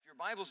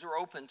Bibles are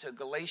open to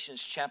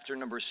Galatians chapter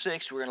number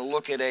 6. We're going to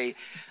look at a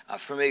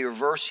familiar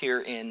verse here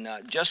in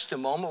just a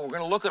moment. We're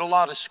going to look at a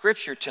lot of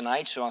scripture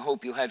tonight, so I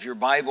hope you have your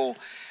Bible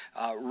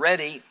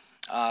ready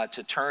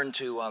to turn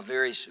to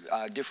various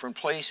different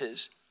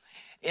places.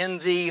 In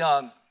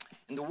the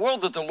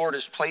world that the Lord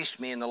has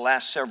placed me in the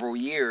last several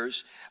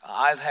years,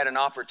 I've had an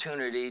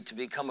opportunity to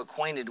become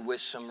acquainted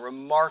with some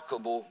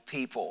remarkable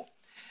people.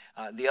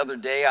 The other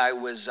day, I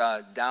was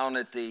down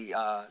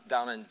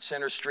in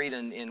Center Street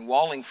in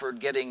Wallingford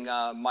getting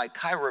my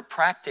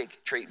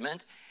chiropractic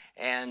treatment,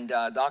 and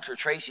Dr.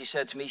 Tracy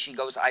said to me, she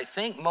goes, "I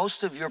think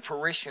most of your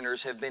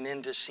parishioners have been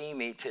in to see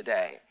me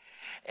today."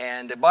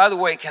 And by the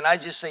way, can I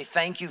just say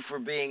thank you for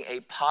being a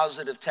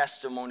positive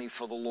testimony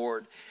for the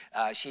Lord.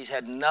 She's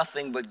had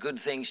nothing but good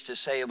things to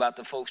say about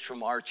the folks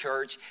from our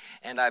church,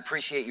 and I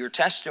appreciate your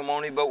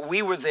testimony. But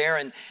we were there,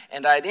 and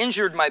I'd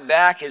injured my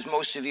back, as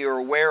most of you are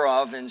aware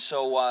of, and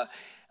so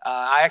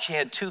I actually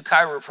had two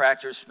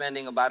chiropractors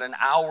spending about an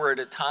hour at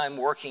a time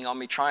working on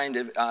me, trying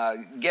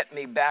to get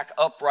me back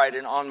upright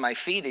and on my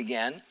feet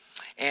again.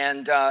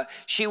 And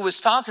she was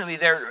talking to me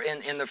there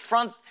in the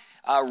front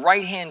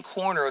right-hand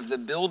corner of the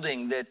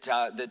building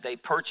that they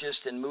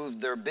purchased and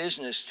moved their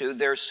business to.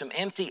 There's some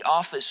empty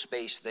office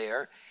space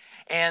there,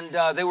 and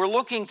they were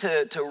looking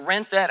to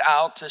rent that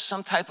out to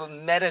some type of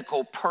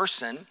medical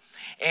person.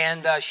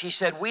 And she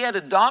said, we had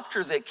a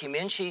doctor that came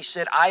in. She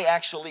said, I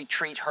actually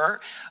treat her,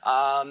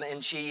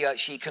 and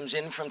she comes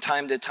in from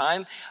time to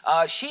time.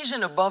 She's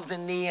an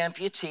above-the-knee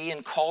amputee,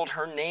 and called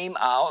her name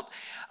out,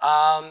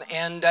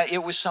 and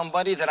it was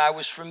somebody that I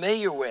was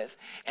familiar with.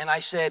 And I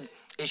said,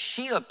 is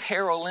she a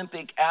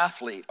Paralympic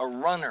athlete, a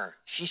runner?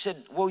 She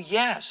said, well,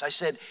 yes. I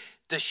said,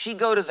 does she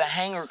go to the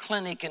Hanger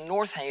Clinic in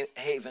North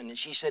Haven? And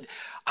she said,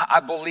 I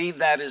believe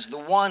that is the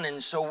one.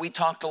 And so we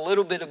talked a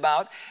little bit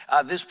about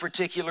this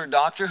particular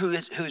doctor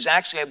who's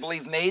actually, I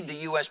believe, made the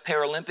U.S.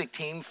 Paralympic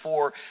team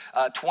for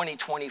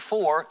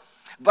 2024.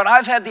 But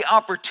I've had the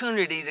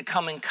opportunity to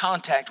come in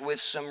contact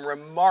with some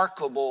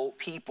remarkable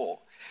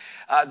people.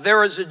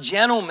 There is a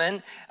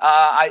gentleman,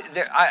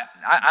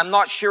 I'm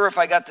not sure if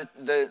I got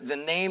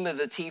the name of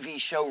the TV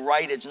show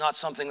right. It's not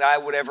something that I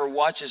would ever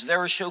watch. Is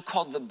there a show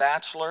called The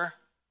Bachelor?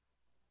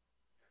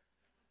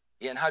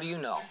 Yeah, and how do you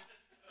know?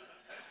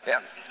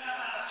 Yeah.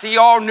 See,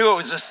 you all knew it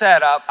was a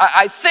setup.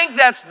 I think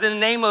that's the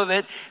name of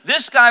it.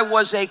 This guy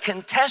was a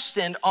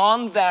contestant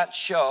on that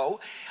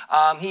show.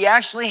 He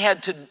actually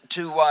had to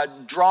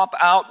drop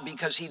out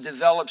because he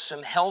developed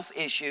some health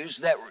issues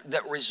that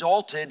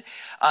resulted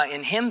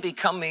in him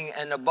becoming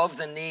an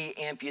above-the-knee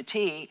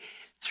amputee.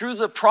 Through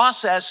the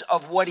process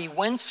of what he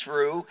went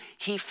through,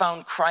 he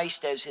found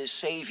Christ as his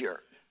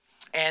Savior.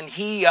 And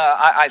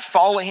I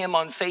follow him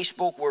on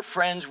Facebook. We're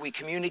friends. We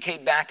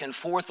communicate back and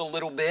forth a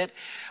little bit.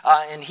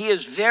 And he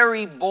is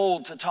very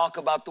bold to talk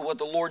about what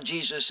the Lord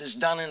Jesus has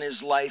done in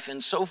his life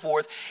and so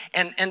forth.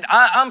 And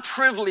I'm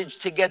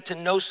privileged to get to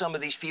know some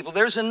of these people.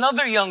 There's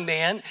another young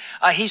man.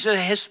 He's a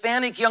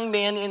Hispanic young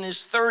man in his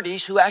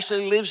 30s who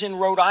actually lives in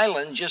Rhode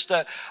Island, just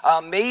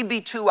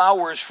maybe 2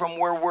 hours from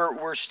where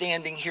we're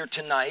standing here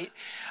tonight.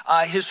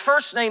 His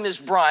first name is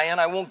Brian.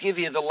 I won't give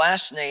you the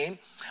last name.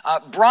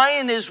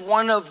 Brian is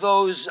one of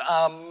those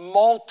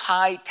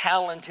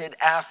multi-talented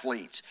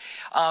athletes.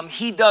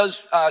 He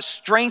does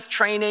strength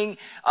training,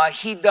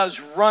 he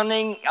does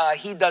running,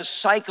 he does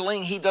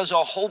cycling, he does a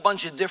whole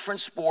bunch of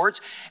different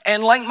sports.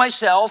 And like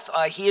myself,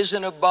 he is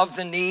an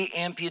above-the-knee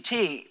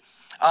amputee.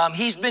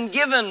 He's been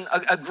given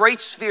a great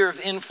sphere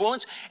of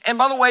influence. And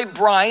by the way,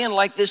 Brian,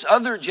 like this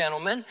other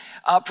gentleman,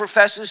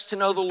 professes to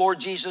know the Lord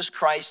Jesus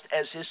Christ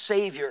as his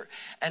Savior.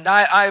 And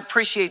I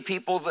appreciate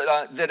people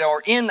that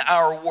are in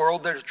our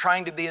world that are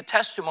trying to be a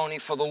testimony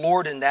for the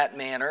Lord in that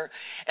manner.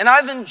 And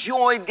I've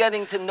enjoyed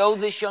getting to know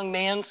this young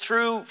man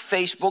through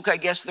Facebook. I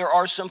guess there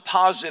are some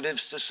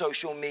positives to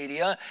social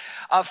media.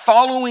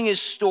 Following his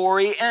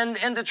story,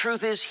 and the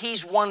truth is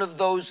he's one of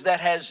those that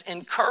has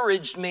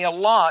encouraged me a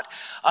lot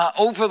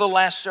over the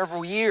last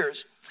several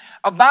years.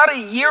 About a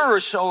year or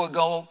so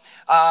ago,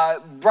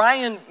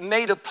 Brian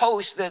made a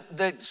post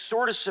that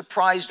sort of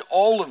surprised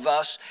all of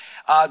us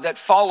that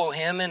follow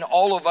him, and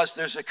all of us.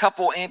 There's a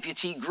couple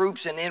amputee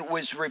groups, and it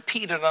was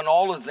repeated on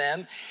all of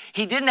them.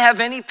 He didn't have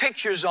any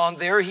pictures on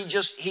there. He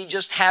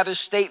just had a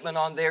statement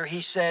on there.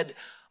 He said,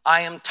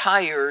 I am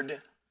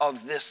tired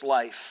of this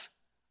life.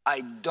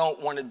 I don't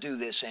want to do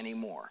this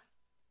anymore.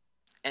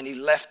 And he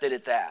left it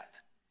at that.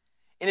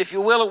 And if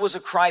you will, it was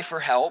a cry for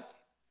help.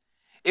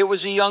 It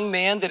was a young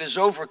man that has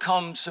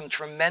overcome some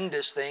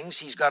tremendous things.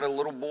 He's got a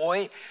little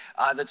boy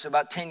that's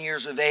about 10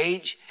 years of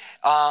age.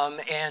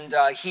 And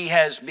he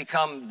has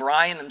become,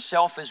 Brian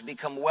himself has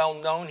become well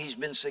known. He's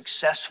been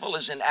successful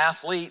as an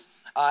athlete,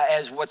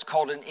 as what's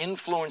called an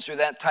influencer,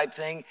 that type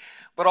thing.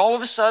 But all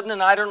of a sudden,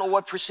 and I don't know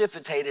what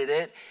precipitated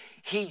it,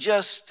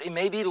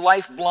 maybe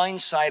life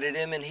blindsided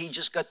him, and he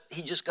just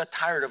got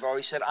tired of it.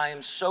 He said, I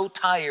am so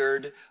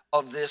tired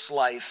of this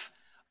life.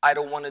 I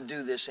don't want to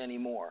do this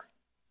anymore.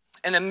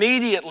 And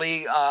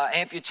immediately,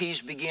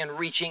 amputees began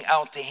reaching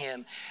out to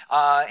him.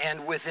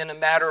 And within a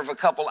matter of a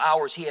couple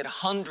hours, he had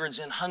hundreds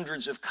and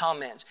hundreds of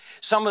comments.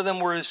 Some of them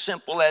were as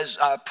simple as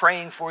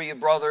praying for you,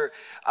 brother.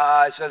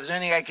 So if there's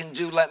anything I can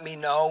do, let me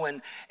know.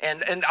 And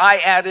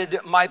I added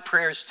my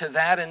prayers to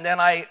that. And then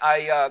I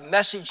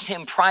messaged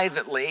him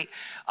privately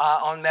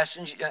on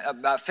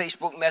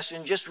Facebook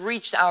Messenger, just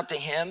reached out to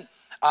him.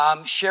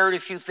 Shared a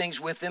few things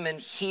with him, and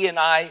he and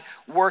I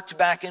worked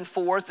back and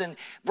forth. And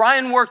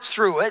Brian worked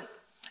through it.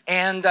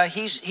 And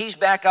he's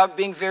back out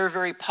being very,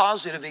 very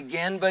positive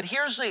again. But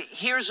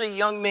here's a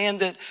young man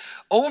that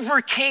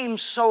overcame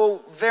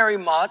so very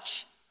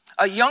much.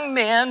 A young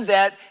man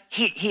that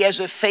he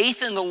has a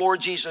faith in the Lord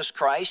Jesus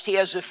Christ. He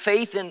has a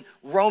faith in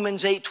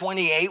Romans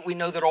 8:28. We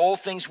know that all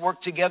things work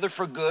together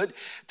for good.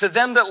 To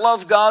them that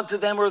love God, to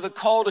them are the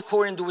called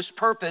according to his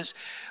purpose.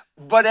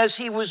 But as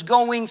he was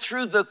going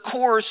through the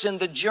course and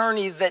the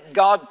journey that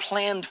God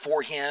planned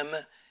for him,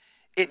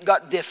 it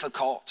got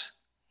difficult.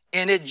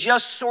 And it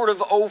just sort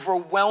of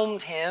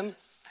overwhelmed him.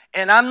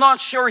 And I'm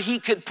not sure he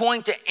could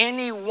point to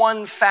any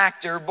one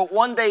factor, but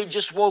one day he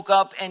just woke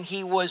up and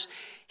he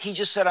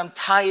just said, I'm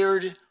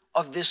tired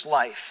of this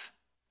life.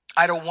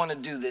 I don't want to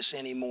do this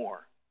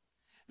anymore.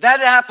 That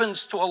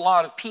happens to a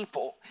lot of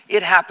people.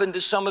 It happened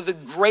to some of the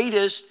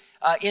greatest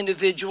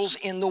individuals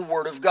in the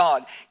Word of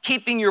God.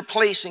 Keeping your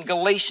place in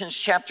Galatians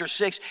chapter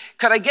 6.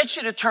 Could I get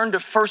you to turn to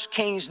 1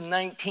 Kings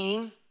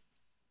 19?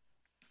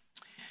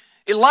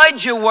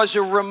 Elijah was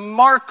a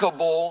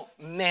remarkable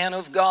man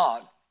of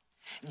God.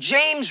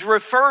 James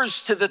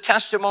refers to the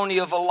testimony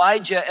of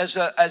Elijah as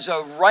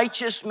a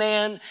righteous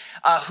man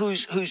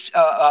whose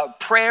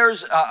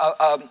prayers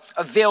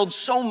availed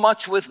so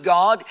much with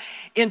God.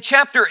 In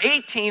chapter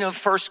 18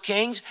 of 1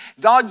 Kings,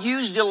 God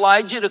used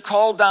Elijah to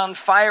call down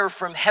fire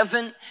from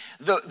heaven.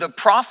 The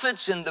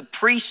prophets and the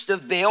priests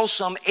of Baal,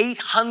 some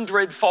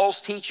 800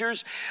 false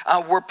teachers,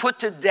 were put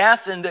to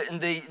death. And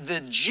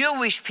the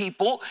Jewish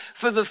people,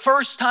 for the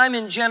first time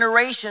in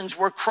generations,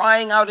 were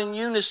crying out in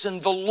unison,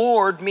 the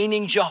Lord,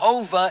 meaning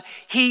Jehovah,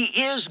 he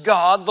is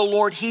God. The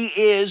Lord, he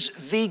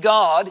is the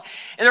God.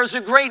 And there was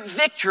a great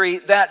victory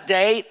that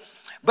day.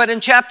 But in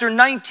chapter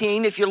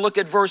 19, if you look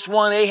at verse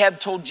 1, Ahab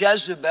told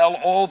Jezebel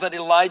all that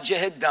Elijah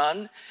had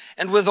done,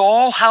 and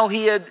withal how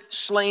he had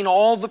slain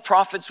all the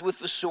prophets with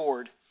the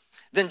sword.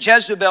 Then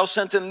Jezebel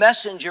sent a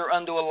messenger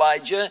unto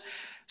Elijah,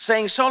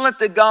 saying, so let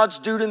the gods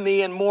do to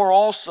me and more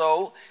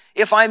also,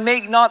 if I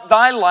make not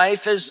thy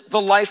life as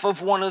the life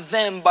of one of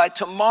them by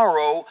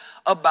tomorrow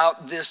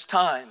about this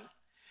time.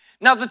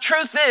 Now the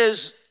truth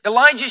is,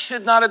 Elijah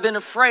should not have been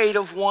afraid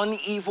of one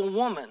evil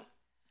woman.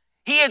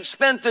 He had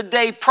spent the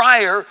day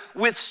prior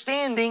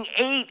withstanding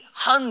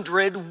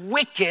 800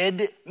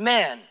 wicked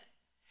men.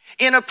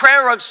 In a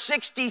prayer of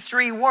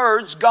 63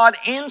 words, God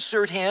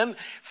answered him.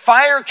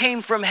 Fire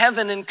came from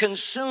heaven and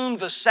consumed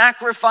the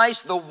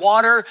sacrifice, the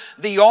water,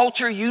 the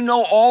altar. You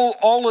know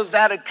all of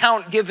that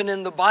account given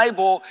in the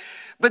Bible.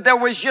 But there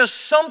was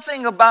just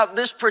something about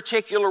this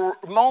particular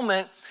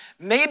moment.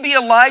 Maybe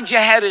Elijah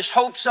had his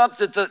hopes up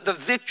that the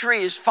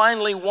victory is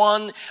finally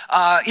won.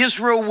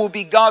 Israel will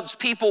be God's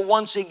people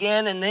once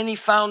again. And then he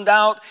found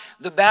out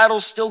the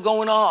battle's still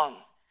going on.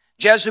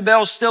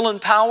 Jezebel's still in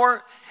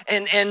power.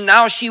 And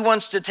now she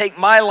wants to take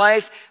my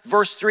life.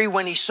 Verse 3,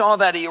 when he saw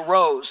that, he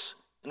arose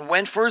and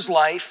went for his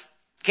life,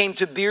 came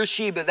to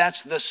Beersheba.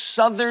 That's the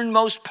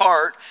southernmost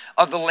part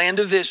of the land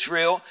of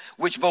Israel,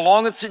 which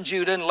belongeth to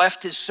Judah, and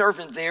left his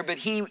servant there. But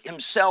he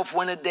himself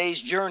went a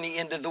day's journey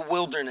into the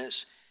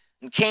wilderness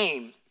and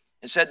came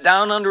and sat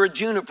down under a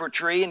juniper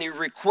tree, and he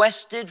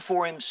requested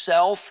for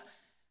himself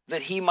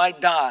that he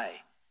might die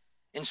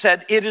and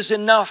said, it is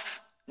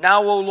enough.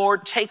 Now, O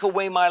Lord, take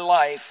away my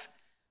life,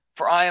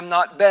 for I am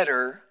not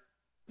better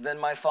than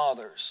my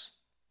fathers.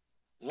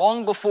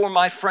 Long before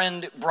my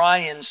friend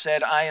Brian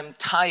said, I am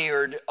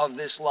tired of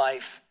this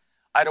life.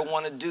 I don't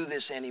want to do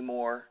this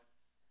anymore.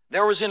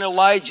 There was an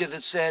Elijah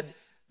that said,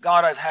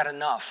 God, I've had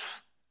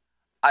enough.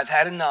 I've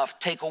had enough.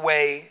 Take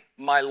away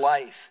my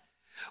life.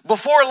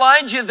 Before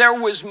Elijah, there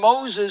was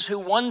Moses, who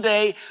one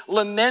day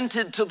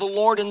lamented to the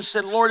Lord and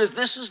said, Lord, if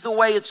this is the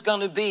way it's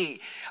going to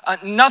be,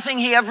 nothing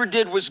he ever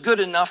did was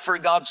good enough for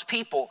God's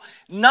people.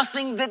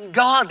 Nothing that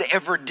God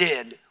ever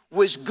did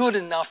was good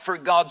enough for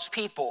God's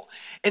people.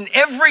 And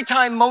every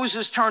time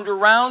Moses turned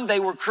around, they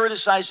were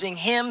criticizing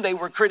him. They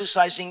were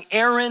criticizing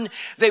Aaron.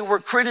 They were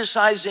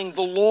criticizing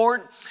the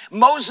Lord.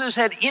 Moses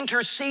had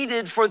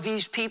interceded for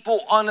these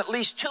people on at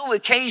least 2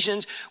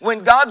 occasions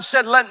when God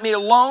said, let me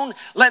alone,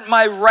 let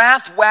my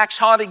wrath wax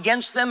hot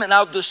against them, and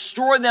I'll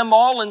destroy them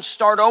all and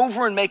start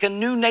over and make a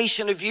new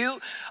nation of you.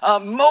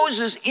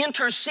 Moses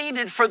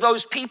interceded for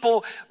those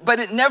people, but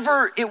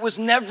it was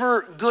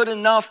never good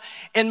enough.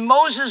 And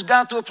Moses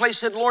got to a place,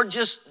 said, Lord,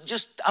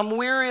 just I'm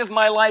weary of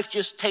my life,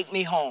 just take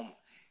me home.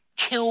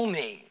 Kill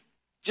me.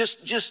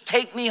 Just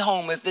take me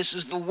home if this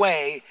is the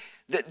way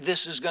that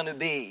this is going to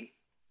be.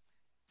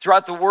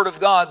 Throughout the Word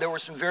of God, there were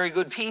some very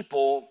good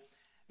people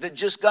that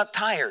just got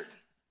tired,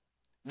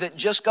 that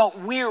just got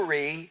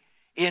weary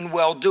in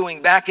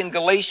well-doing. Back in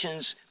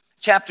Galatians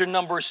chapter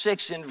number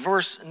 6 in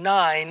verse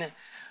 9,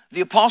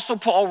 the Apostle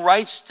Paul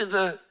writes to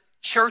the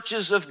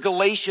churches of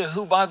Galatia,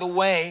 who, by the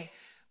way,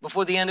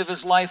 before the end of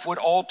his life would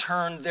all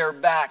turn their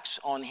backs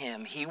on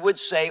him. He would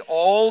say,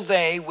 all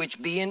they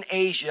which be in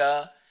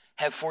Asia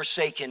have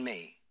forsaken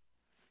me.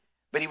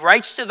 But he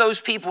writes to those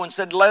people and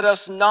said, let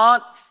us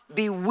not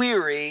be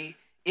weary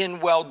in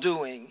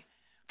well-doing,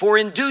 for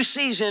in due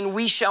season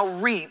we shall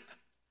reap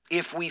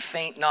if we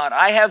faint not.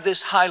 I have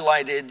this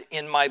highlighted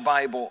in my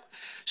Bible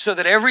so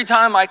that every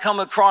time I come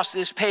across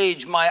this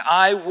page, my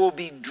eye will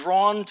be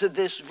drawn to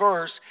this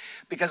verse,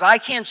 because I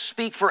can't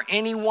speak for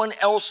anyone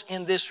else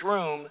in this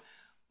room,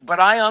 but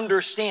I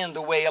understand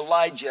the way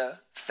Elijah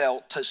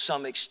felt to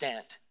some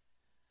extent.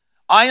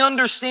 I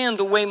understand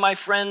the way my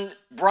friend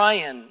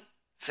Brian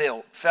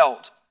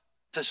felt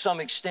to some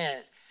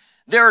extent.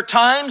 There are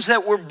times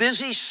that we're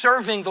busy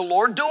serving the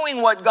Lord,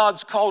 doing what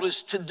God's called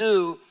us to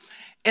do,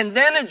 and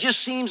then it just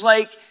seems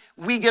like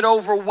we get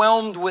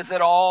overwhelmed with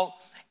it all,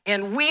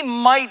 and we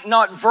might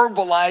not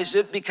verbalize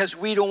it because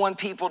we don't want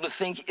people to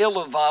think ill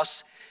of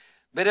us,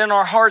 but in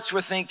our hearts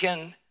we're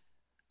thinking,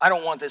 I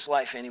don't want this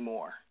life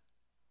anymore.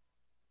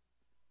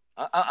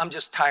 I'm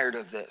just tired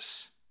of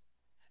this.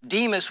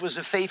 Demas was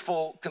a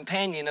faithful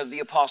companion of the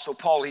Apostle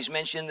Paul. He's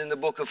mentioned in the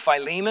book of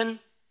Philemon.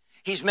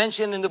 He's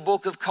mentioned in the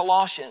book of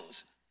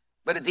Colossians.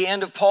 But at the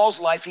end of Paul's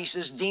life, he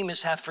says,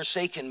 Demas hath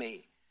forsaken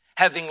me,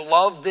 having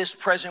loved this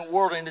present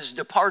world, and is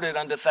departed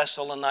unto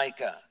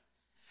Thessalonica.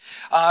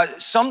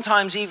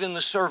 Sometimes even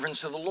the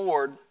servants of the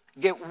Lord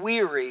get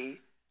weary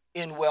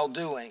in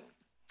well-doing.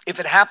 If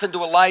it happened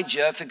to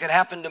Elijah, if it could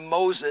happen to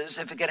Moses,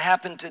 if it could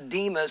happen to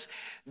Demas,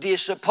 do you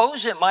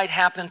suppose it might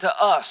happen to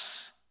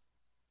us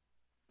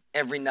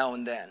every now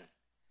and then?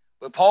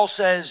 But Paul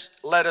says,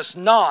 let us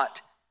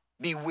not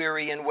be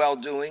weary in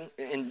well-doing,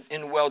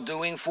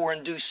 for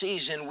in due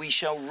season we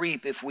shall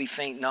reap if we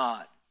faint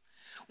not.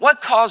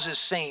 What causes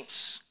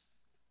saints,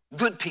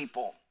 good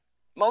people?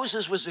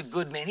 Moses was a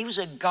good man. He was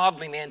a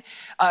godly man.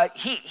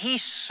 He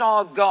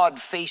saw God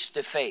face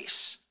to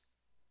face.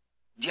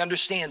 Do you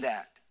understand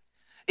that?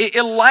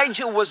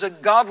 Elijah was a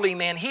godly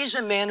man. He's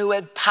a man who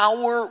had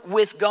power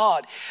with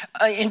God.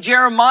 In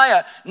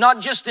Jeremiah,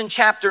 not just in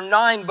chapter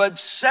 9, but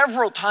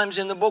several times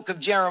in the book of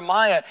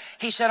Jeremiah,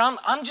 he said,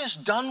 I'm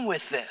just done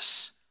with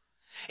this.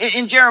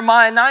 In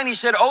Jeremiah 9, he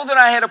said, oh, that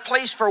I had a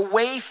place for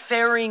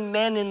wayfaring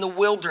men in the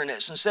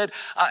wilderness. And said,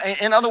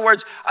 in other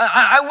words,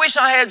 I wish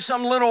I had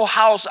some little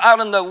house out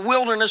in the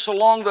wilderness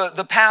along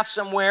the path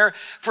somewhere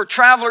for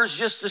travelers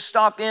just to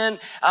stop in,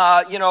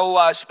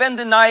 spend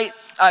the night,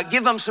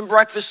 give them some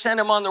breakfast, send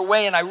them on their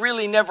way. And I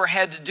really never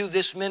had to do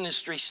this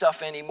ministry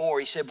stuff anymore.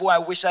 He said, boy, I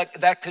wish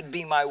that could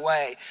be my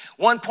way.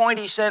 One point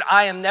he said,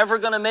 I am never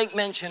going to make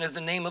mention of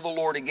the name of the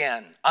Lord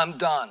again. I'm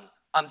done.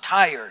 I'm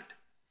tired.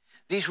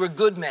 These were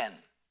good men.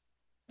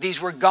 These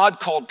were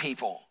God-called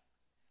people,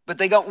 but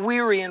they got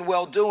weary in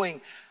well-doing.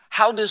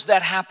 How does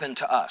that happen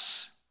to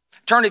us?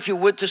 Turn, if you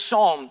would, to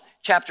Psalm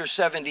chapter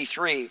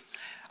 73.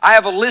 I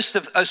have a list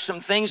of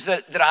some things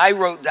that I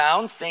wrote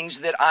down, things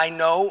that I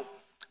know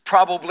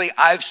probably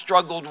I've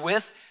struggled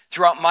with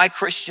throughout my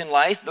Christian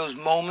life, those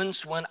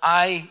moments when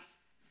I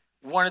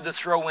wanted to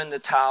throw in the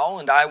towel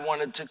and I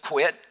wanted to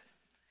quit.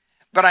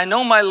 But I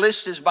know my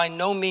list is by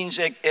no means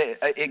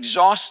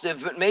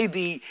exhaustive, but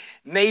maybe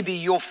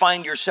you'll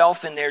find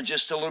yourself in there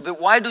just a little bit.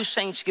 Why do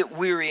saints get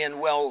weary in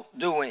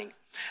well-doing?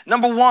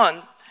 Number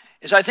one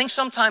is I think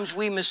sometimes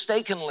we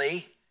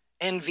mistakenly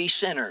envy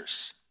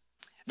sinners.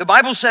 The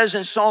Bible says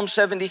in Psalm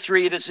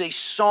 73, it is a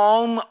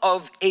psalm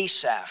of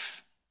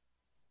Asaph.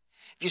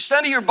 If you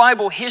study your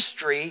Bible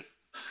history,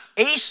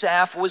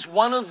 Asaph was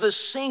one of the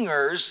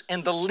singers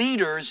and the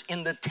leaders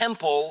in the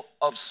temple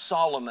of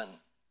Solomon.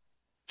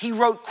 He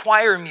wrote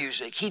choir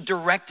music. He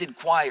directed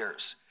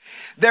choirs.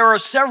 There are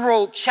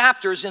several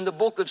chapters in the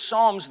book of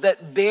Psalms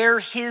that bear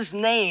his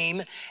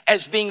name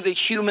as being the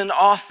human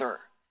author.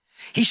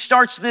 He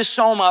starts this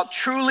psalm out,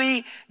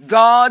 truly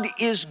God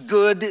is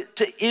good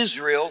to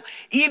Israel,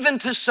 even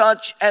to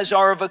such as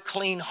are of a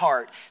clean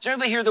heart. Is there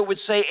anybody here that would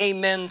say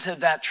amen to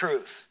that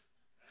truth?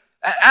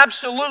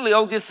 Absolutely.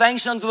 Oh, give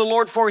thanks unto the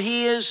Lord, for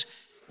he is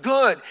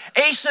good.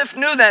 Asaph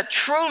knew that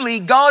truly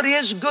God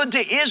is good to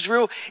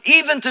Israel,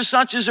 even to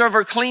such as are of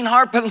a clean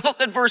heart. But look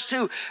at verse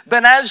 2.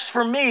 But as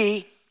for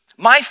me,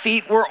 my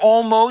feet were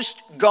almost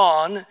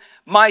gone.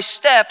 My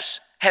steps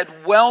had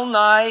well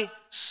nigh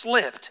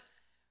slipped.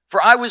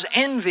 For I was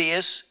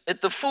envious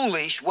at the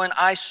foolish when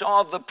I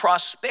saw the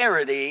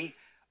prosperity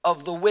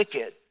of the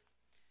wicked.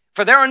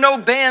 For there are no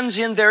bands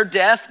in their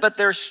death, but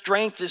their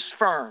strength is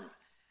firm.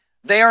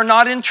 They are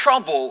not in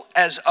trouble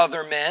as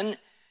other men,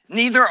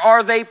 neither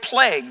are they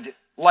plagued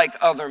like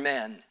other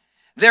men.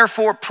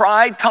 Therefore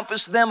pride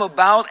compasseth them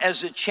about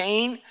as a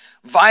chain,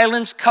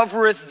 violence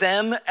covereth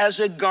them as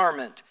a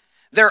garment.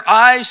 Their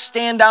eyes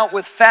stand out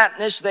with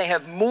fatness, they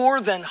have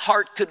more than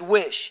heart could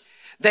wish.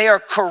 They are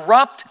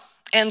corrupt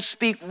and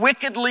speak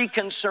wickedly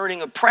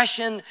concerning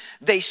oppression.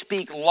 They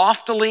speak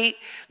loftily.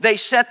 They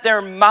set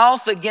their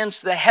mouth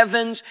against the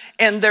heavens,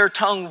 and their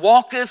tongue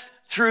walketh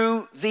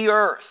through the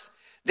earth.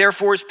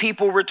 Therefore his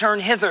people return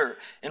hither,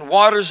 and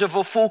waters of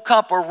a full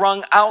cup are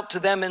wrung out to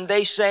them, and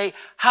they say,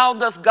 how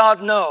doth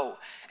God know?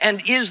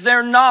 And is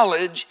there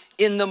knowledge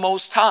in the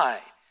Most High?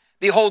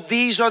 Behold,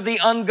 these are the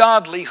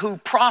ungodly who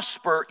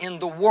prosper in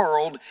the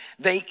world.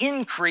 They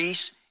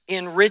increase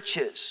in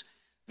riches.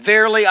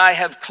 Verily, I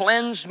have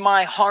cleansed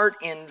my heart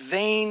in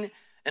vain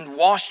and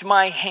washed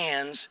my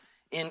hands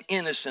in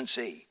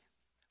innocency.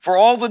 For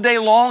all the day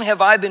long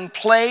have I been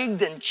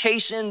plagued and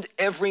chastened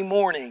every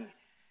morning.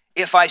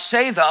 If I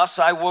say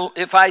I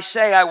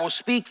will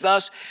speak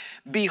thus,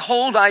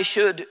 behold, I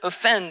should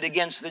offend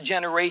against the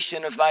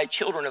generation of thy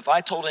children. If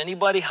I told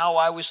anybody how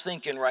I was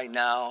thinking right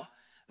now,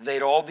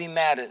 they'd all be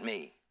mad at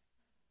me.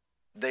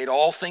 They'd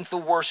all think the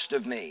worst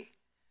of me.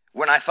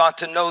 When I thought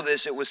to know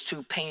this, it was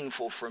too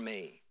painful for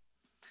me.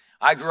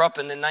 I grew up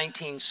in the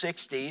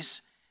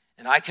 1960s,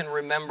 and I can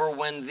remember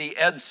when the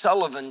Ed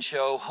Sullivan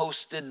Show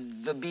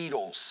hosted the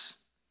Beatles.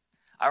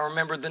 I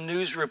remember the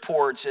news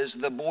reports as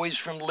the boys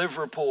from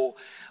Liverpool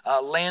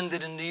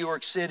landed in New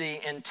York City,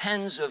 and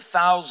tens of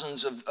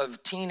thousands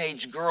of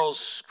teenage girls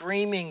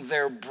screaming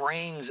their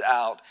brains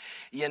out,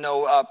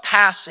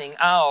 passing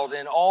out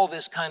and all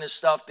this kind of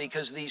stuff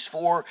because these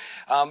four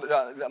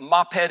the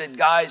mop-headed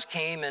guys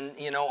came and,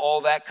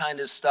 all that kind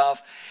of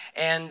stuff.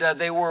 And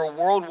they were a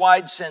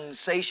worldwide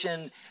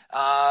sensation.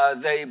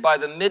 By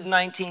the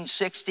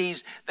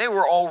mid-1960s, they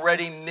were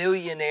already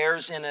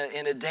millionaires in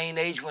a day and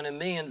age when $1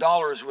 million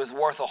was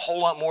worth a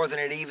whole lot more than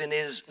it even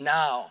is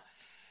now.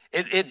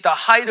 At the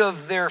height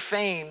of their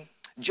fame,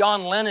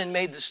 John Lennon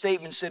made the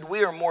statement, said,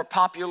 we are more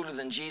popular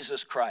than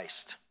Jesus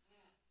Christ.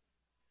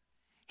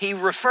 He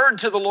referred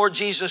to the Lord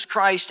Jesus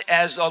Christ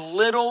as a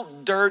little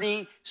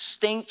dirty,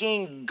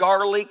 stinking,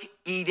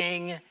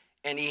 garlic-eating,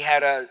 and he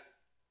had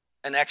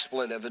an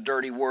expletive, a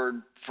dirty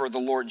word for the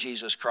Lord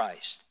Jesus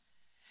Christ.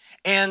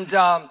 And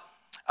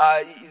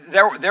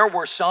there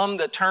were some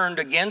that turned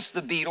against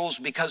the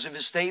Beatles because of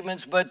his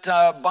statements, but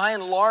by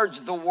and large,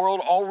 the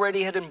world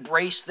already had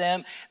embraced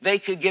them. They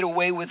could get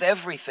away with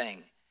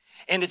everything.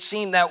 And it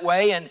seemed that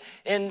way. And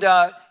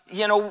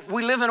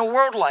we live in a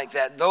world like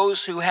that.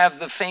 Those who have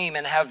the fame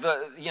and have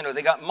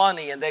they got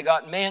money and they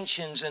got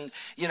mansions and,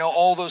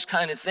 all those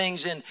kind of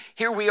things. And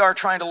here we are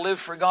trying to live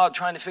for God,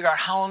 trying to figure out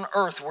how on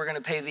earth we're going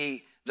to pay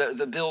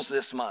the bills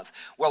this month.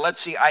 Well, let's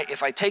see,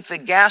 if I take the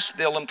gas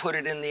bill and put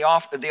it in the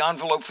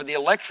envelope for the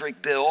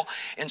electric bill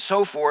and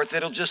so forth,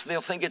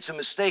 they'll think it's a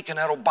mistake and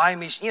that'll buy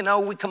me,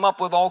 we come up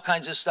with all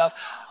kinds of stuff.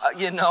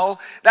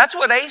 That's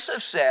what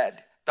Asaph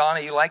said. Donna,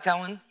 you like that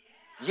one?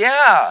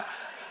 Yeah.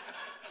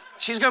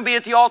 She's going to be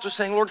at the altar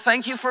saying, Lord,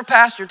 thank you for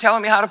Pastor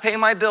telling me how to pay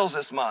my bills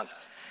this month.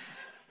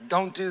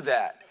 Don't do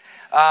that.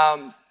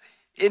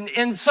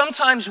 And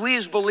sometimes we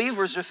as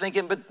believers are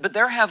thinking, but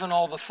they're having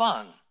all the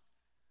fun.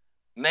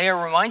 May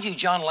I remind you,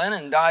 John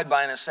Lennon died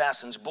by an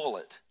assassin's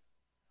bullet.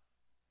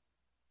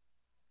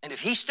 And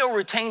if he still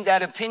retained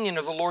that opinion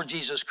of the Lord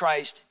Jesus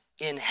Christ,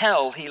 in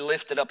hell he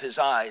lifted up his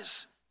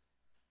eyes,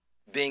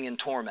 being in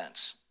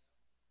torments.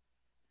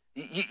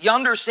 You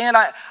understand,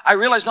 I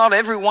realize not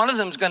every one of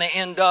them is going to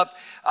end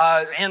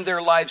their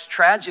lives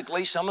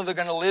tragically. Some of them are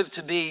going to live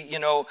to be,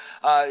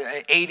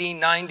 80,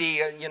 90,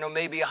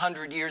 maybe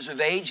 100 years of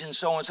age and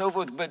so on and so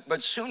forth.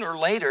 But sooner or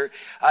later,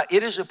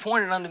 it is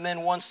appointed unto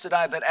men once to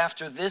die, but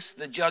after this,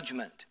 the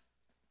judgment.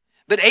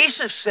 But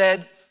Asaph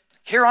said,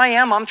 here I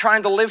am, I'm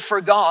trying to live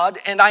for God,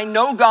 and I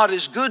know God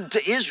is good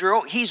to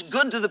Israel. He's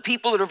good to the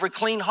people that have a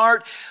clean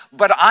heart,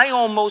 but I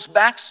almost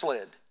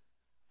backslid.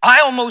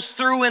 I almost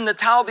threw in the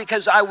towel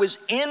because I was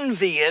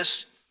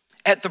envious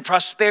at the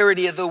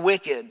prosperity of the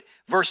wicked.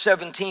 Verse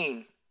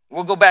 17.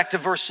 We'll go back to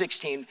verse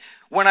 16.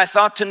 When I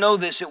thought to know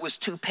this, it was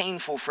too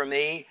painful for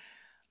me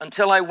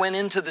until I went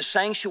into the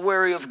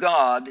sanctuary of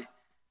God.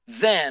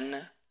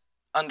 Then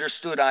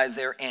understood I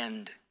their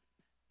end.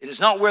 It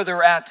is not where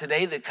they're at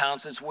today that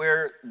counts. It's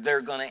where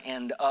they're going to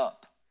end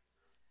up.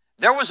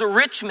 There was a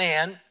rich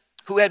man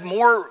who had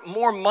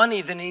more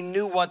money than he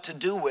knew what to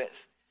do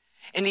with.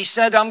 And he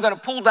said, I'm going to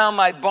pull down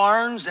my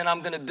barns and I'm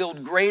going to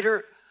build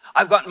greater.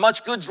 I've got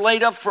much goods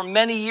laid up for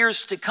many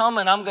years to come,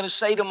 and I'm going to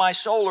say to my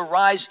soul,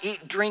 arise,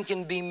 eat, drink,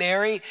 and be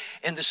merry.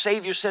 And the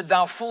Savior said,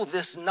 thou fool,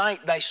 this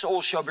night thy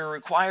soul shall be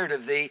required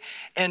of thee.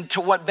 And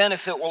to what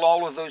benefit will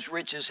all of those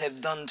riches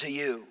have done to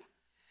you?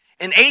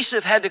 And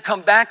Asaph had to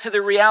come back to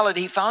the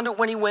reality. He found it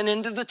when he went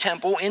into the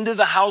temple, into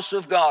the house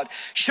of God.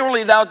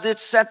 Surely thou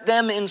didst set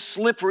them in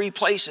slippery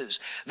places.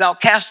 Thou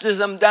castest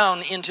them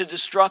down into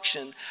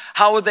destruction.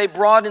 How were they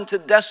brought into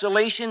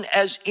desolation?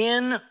 As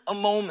in a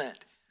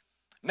moment.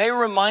 May I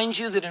remind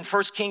you that in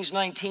 1 Kings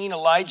 19,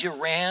 Elijah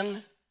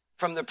ran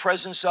from the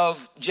presence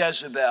of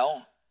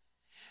Jezebel.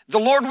 The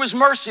Lord was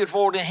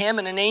merciful to him,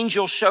 and an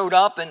angel showed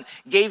up and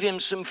gave him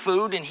some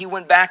food, and he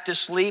went back to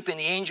sleep, and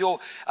the angel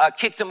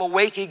kicked him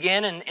awake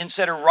again and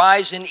said,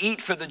 arise and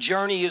eat, for the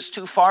journey is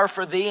too far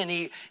for thee. And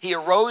he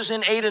arose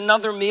and ate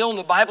another meal, and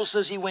the Bible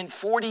says he went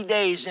 40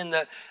 days in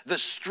the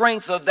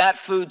strength of that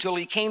food till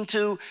he came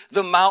to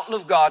the mountain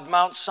of God,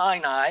 Mount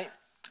Sinai.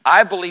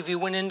 I believe he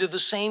went into the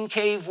same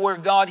cave where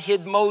God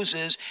hid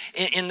Moses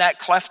in that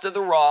cleft of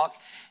the rock.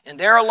 And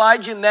there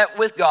Elijah met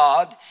with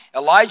God.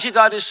 Elijah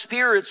got his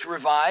spirits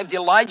revived.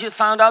 Elijah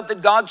found out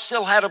that God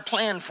still had a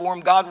plan for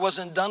him. God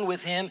wasn't done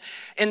with him.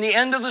 In the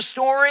end of the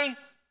story,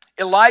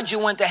 Elijah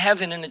went to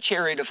heaven in a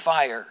chariot of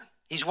fire.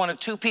 He's one of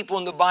two people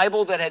in the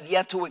Bible that have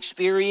yet to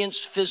experience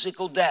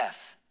physical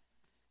death.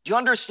 Do you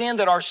understand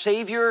that our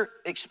Savior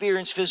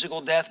experienced physical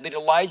death, but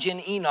Elijah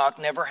and Enoch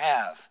never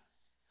have?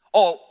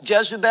 Oh,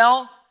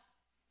 Jezebel,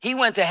 he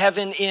went to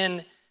heaven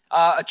in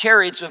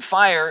chariots of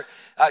fire.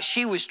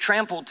 She was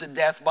trampled to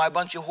death by a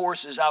bunch of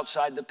horses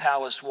outside the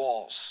palace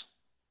walls.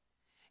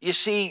 You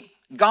see,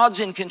 God's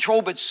in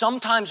control, but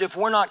sometimes if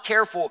we're not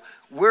careful,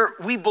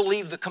 we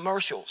believe the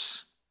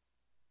commercials.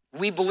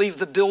 We believe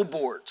the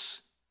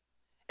billboards.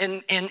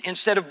 And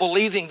instead of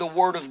believing the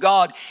word of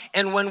God.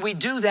 And when we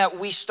do that,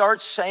 we start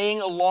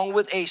saying along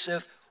with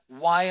Asaph,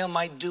 why am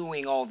I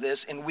doing all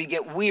this? And we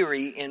get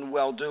weary in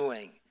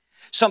well-doing.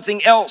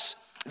 Something else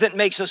that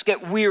makes us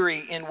get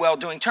weary in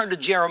well-doing. Turn to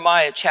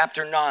Jeremiah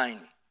chapter 9.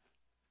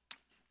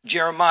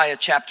 Jeremiah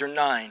chapter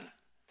 9.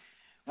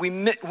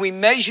 We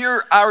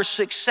measure our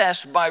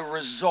success by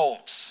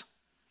results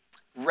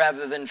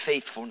rather than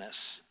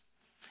faithfulness.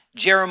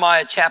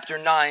 Jeremiah chapter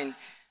 9,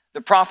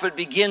 the prophet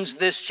begins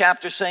this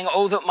chapter saying,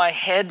 "Oh, that my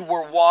head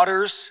were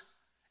waters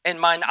and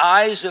mine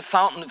eyes a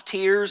fountain of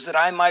tears, that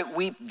I might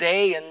weep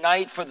day and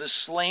night for the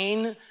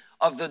slain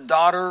of the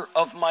daughter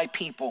of my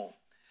people.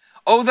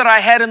 Oh, that I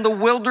had in the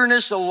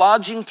wilderness a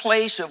lodging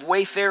place of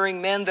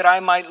wayfaring men, that I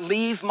might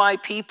leave my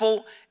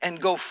people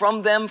and go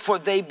from them, for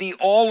they be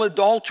all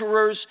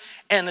adulterers,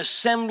 an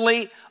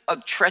assembly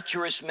of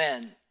treacherous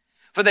men.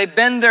 For they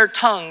bend their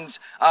tongues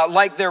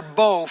like their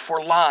bow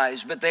for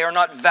lies, but they are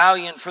not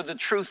valiant for the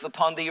truth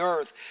upon the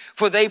earth.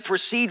 For they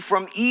proceed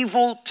from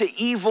evil to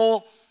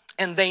evil,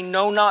 and they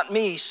know not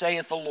me,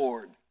 saith the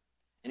Lord."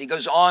 And he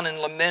goes on and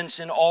laments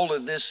in all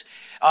of this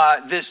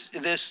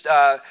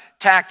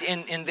tact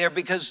in there,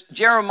 because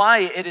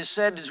Jeremiah, it is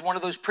said, is one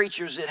of those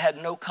preachers that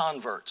had no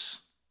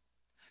converts.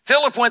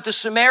 Philip went to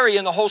Samaria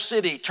and the whole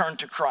city turned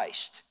to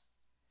Christ.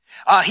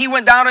 He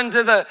went down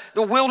into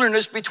the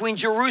wilderness between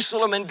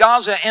Jerusalem and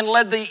Gaza and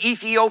led the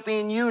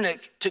Ethiopian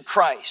eunuch to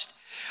Christ.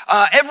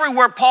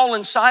 Everywhere Paul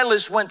and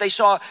Silas went, they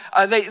saw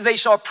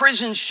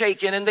prisons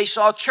shaken, and they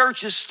saw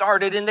churches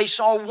started, and they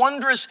saw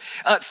wondrous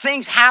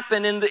things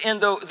happen in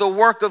the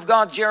work of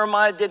God.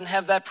 Jeremiah didn't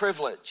have that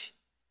privilege.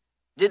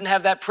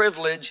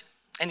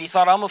 And he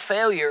thought, I'm a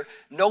failure.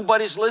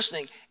 Nobody's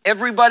listening.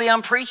 Everybody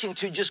I'm preaching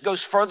to just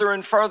goes further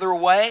and further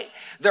away.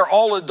 They're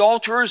all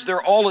adulterers.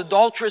 They're all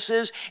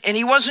adulteresses. And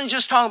he wasn't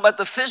just talking about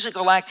the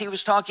physical act. He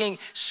was talking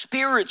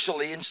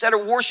spiritually. Instead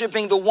of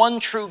worshiping the one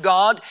true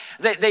God,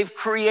 they've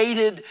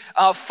created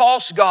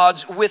false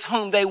gods with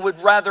whom they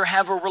would rather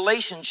have a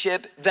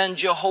relationship than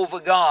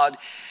Jehovah God.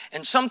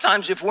 And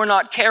sometimes if we're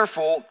not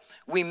careful,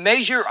 we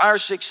measure our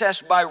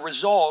success by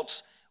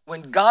results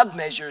when God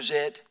measures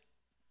it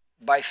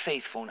by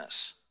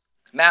faithfulness.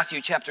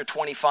 Matthew chapter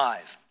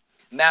 25.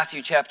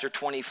 Matthew chapter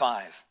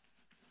 25.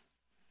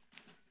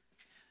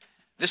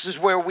 This is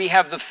where we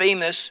have the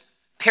famous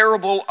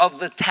parable of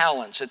the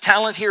talents. A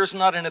talent here is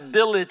not an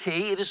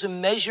ability, it is a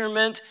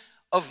measurement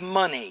of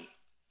money.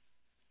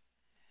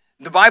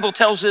 The Bible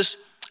tells us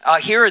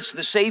here, it's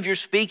the Savior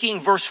speaking,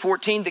 verse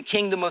 14, the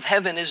kingdom of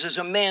heaven is as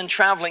a man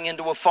traveling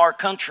into a far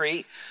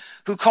country,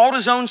 who called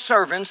his own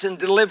servants and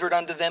delivered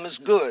unto them his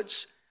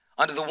goods.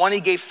 Unto the one he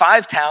gave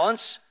 5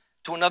 talents,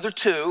 to another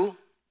 2,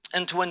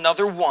 and to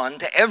another 1,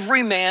 to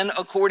every man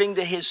according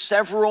to his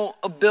several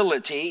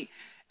ability,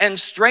 and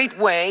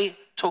straightway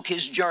took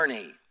his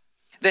journey.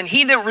 Then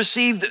he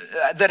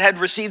that had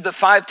received the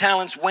 5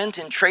 talents went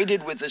and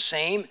traded with the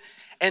same,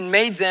 and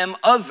made them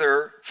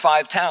other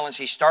 5 talents.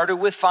 He started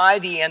with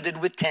 5, he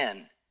ended with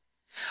 10.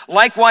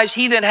 Likewise,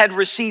 he that had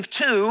received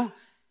 2,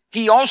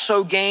 he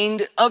also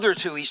gained other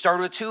 2. He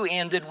started with 2,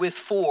 ended with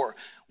 4.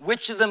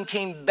 Which of them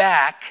came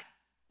back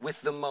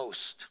with the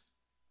most?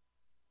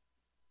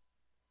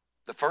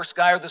 The first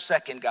guy or the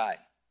second guy?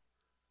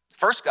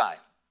 First guy.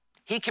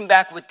 He came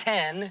back with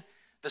 10.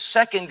 The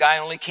second guy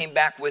only came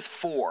back with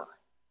 4.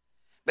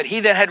 But he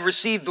that had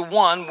received the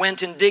 1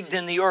 went and digged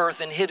in the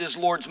earth and hid his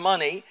Lord's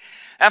money.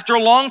 After a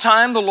long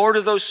time, the Lord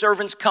of those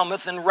servants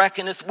cometh and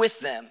reckoneth with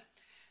them.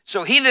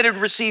 So he that had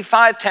received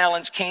 5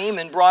 talents came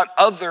and brought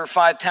other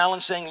 5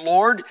 talents, saying,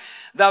 Lord,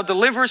 thou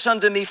deliverest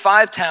unto me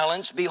 5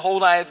 talents.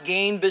 Behold, I have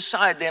gained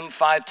beside them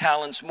 5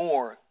 talents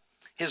more.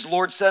 His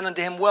Lord said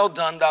unto him, Well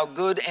done, thou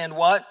good and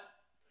what?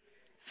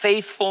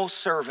 Faithful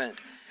servant.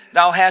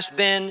 Thou hast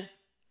been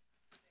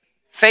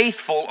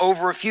faithful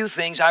over a few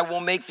things. I will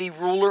make thee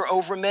ruler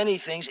over many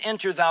things.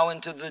 Enter thou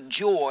into the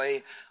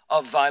joy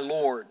of thy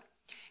Lord.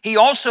 He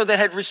also that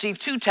had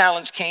received 2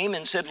 talents came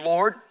and said,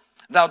 Lord,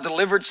 thou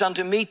deliveredst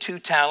unto me 2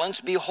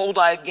 talents. Behold,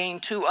 I have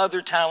gained 2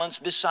 other talents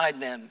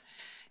beside them.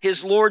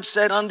 His Lord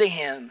said unto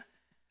him,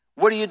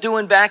 What are you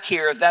doing back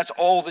here if that's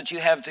all that you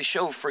have to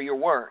show for your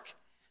work?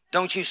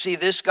 Don't you see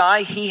this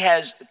guy? He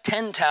has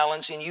 10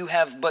 talents and you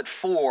have but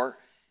 4.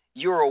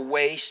 You're a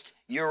waste.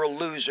 You're a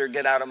loser.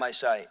 Get out of my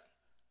sight.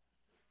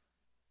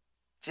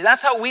 See,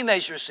 that's how we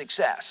measure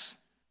success.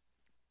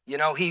 He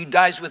who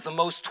dies with the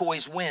most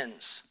toys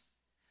wins.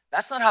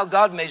 That's not how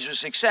God measures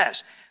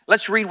success.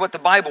 Let's read what the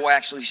Bible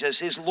actually says.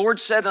 His Lord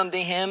said unto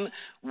him,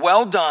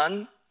 well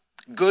done,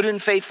 good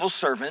and faithful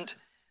servant.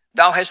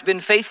 Thou hast been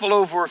faithful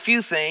over a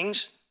few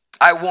things.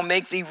 I will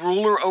make thee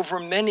ruler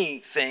over many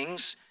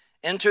things.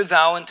 Enter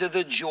thou into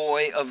the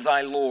joy of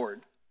thy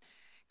Lord.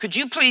 Could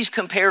you please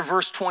compare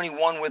verse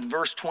 21 with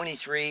verse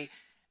 23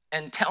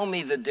 and tell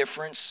me the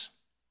difference?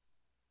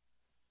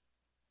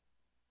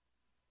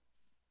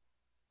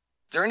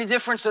 Is there any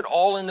difference at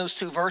all in those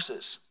two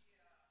verses?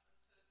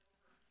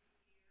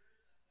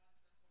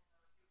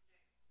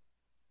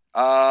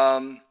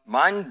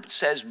 Mine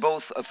says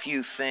both a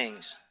few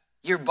things.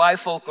 Your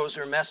bifocals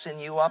are messing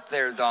you up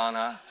there,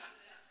 Donna.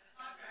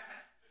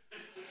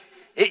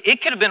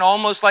 It could have been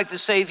almost like the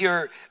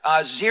Savior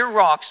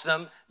Xeroxed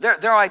them.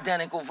 They're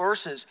identical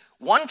verses.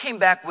 One came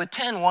back with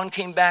 10, one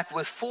came back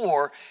with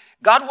 4.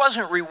 God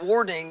wasn't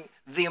rewarding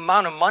the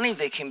amount of money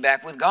they came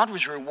back with. God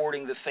was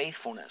rewarding the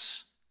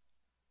faithfulness.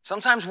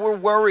 Sometimes we're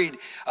worried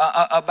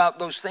about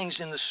those things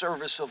in the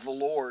service of the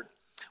Lord.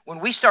 When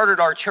we started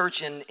our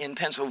church in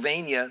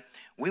Pennsylvania,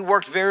 we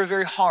worked very,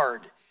 very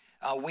hard.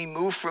 We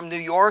moved from New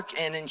York,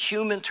 and in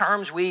human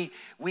terms, we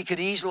could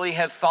easily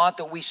have thought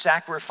that we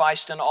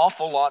sacrificed an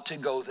awful lot to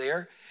go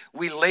there.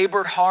 We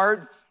labored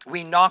hard.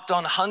 We knocked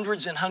on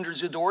hundreds and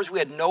hundreds of doors. We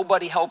had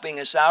nobody helping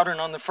us out, and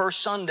on the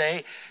first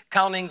Sunday,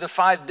 counting the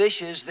 5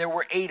 dishes, there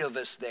were 8 of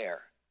us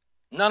there.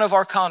 None of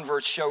our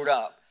converts showed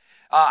up.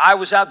 I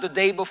was out the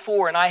day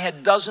before, and I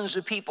had dozens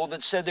of people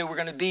that said they were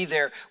going to be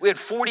there. We had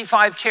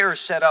 45 chairs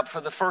set up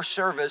for the first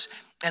service,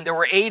 and there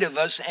were 8 of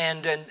us,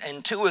 and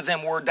 2 of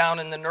them were down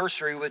in the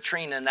nursery with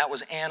Trina, and that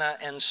was Anna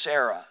and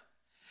Sarah.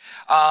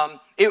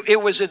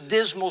 It was a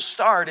dismal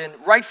start, and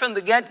right from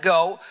the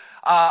get-go,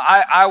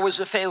 I was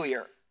a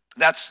failure.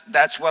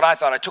 That's what I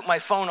thought. I took my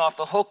phone off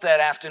the hook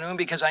that afternoon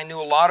because I knew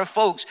a lot of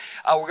folks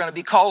were going to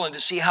be calling to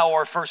see how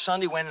our first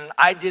Sunday went, and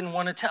I didn't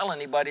want to tell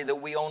anybody that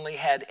we only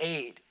had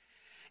 8.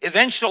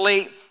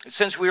 Eventually,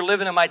 since we were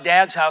living in my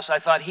dad's house, I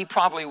thought he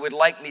probably would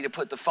like me to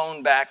put the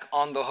phone back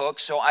on the hook,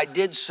 so I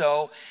did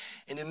so.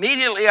 And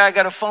immediately I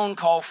got a phone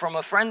call from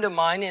a friend of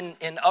mine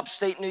in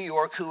upstate New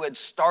York who had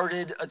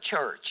started a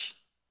church.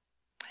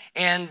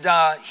 And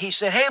he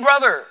said, hey,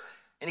 brother,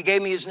 and he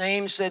gave me his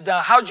name, said,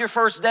 how'd your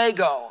first day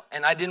go?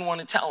 And I didn't want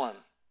to tell him.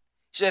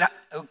 He said,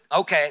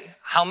 okay,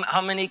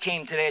 how many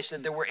came today? I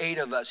said, there were 8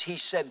 of us. He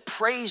said,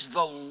 praise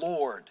the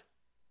Lord.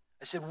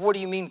 I said, what do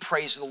you mean,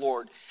 praise the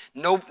Lord?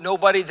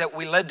 Nobody that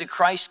we led to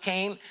Christ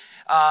came.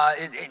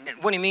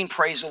 What do you mean,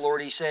 praise the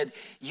Lord? He said,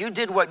 you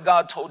did what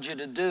God told you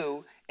to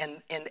do,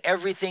 and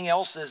everything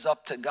else is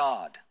up to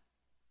God.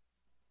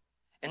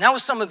 And that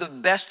was some of the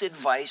best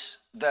advice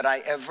that I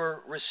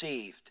ever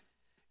received.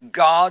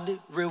 God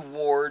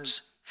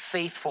rewards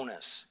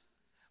faithfulness.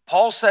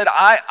 Paul said,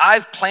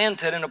 I've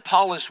planted and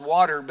Apollos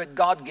watered, but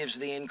God gives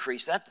the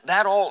increase.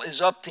 That all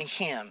is up to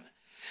him.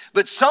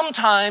 But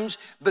sometimes,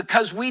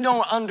 because we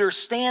don't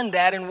understand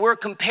that and we're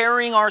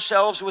comparing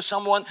ourselves with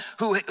someone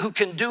who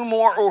can do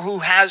more or who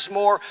has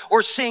more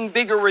or seeing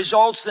bigger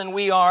results than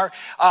we are,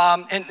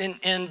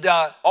 and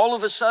all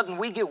of a sudden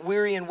we get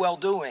weary in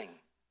well-doing.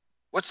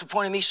 What's the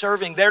point of me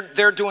serving?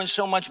 They're doing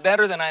so much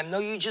better than I am. No,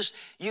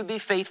 you be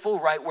faithful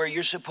right where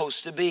you're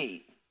supposed to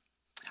be.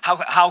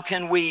 How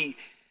can we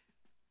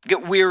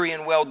get weary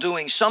in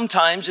well-doing?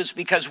 Sometimes it's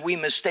because we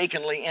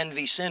mistakenly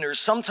envy sinners.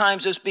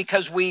 Sometimes it's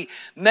because we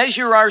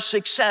measure our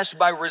success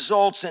by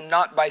results and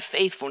not by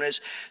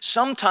faithfulness.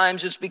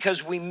 Sometimes it's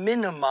because we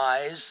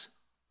minimize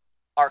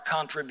our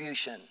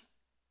contribution.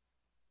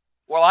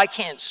 Well, I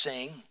can't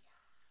sing.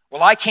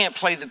 Well, I can't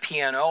play the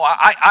piano.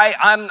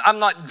 I'm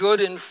not good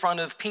in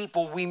front of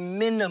people. We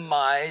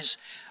minimize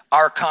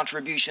our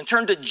contribution.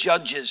 Turn to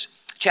Judges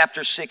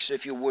chapter 6,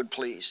 if you would,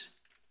 please.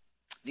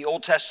 The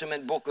Old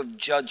Testament book of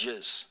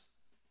Judges,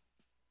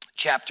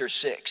 chapter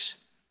 6.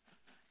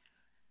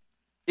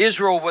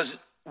 Israel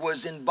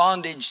was in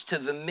bondage to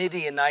the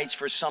Midianites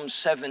for some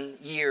 7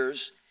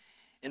 years.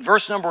 In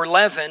verse number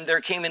 11,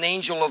 there came an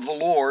angel of the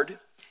Lord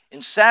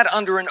and sat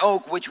under an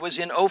oak which was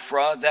in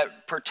Ophrah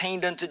that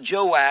pertained unto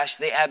Joash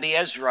the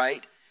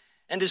Abiezrite,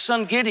 and his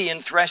son Gideon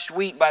threshed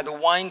wheat by the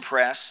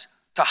winepress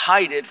to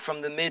hide it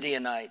from the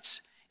Midianites.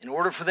 In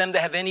order for them to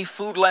have any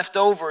food left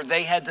over,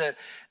 they had to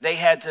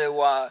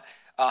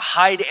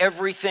hide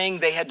everything.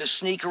 They had to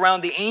sneak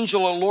around. The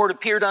angel of the Lord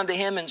appeared unto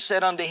him and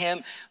said unto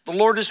him, the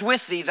Lord is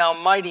with thee, thou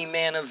mighty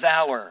man of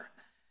valor.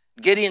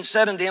 Gideon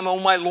said unto him, O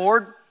my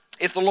Lord,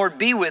 if the Lord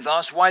be with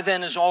us, why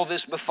then is all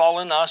this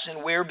befallen us,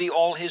 and where be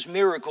all his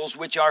miracles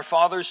which our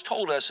fathers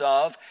told us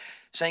of,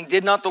 saying,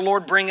 did not the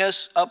Lord bring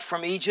us up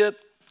from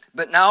Egypt?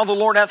 But now the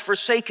Lord hath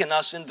forsaken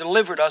us and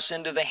delivered us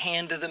into the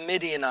hand of the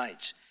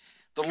Midianites.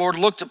 The Lord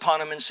looked upon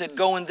him and said,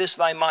 go in this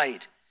thy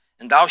might,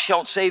 and thou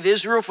shalt save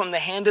Israel from the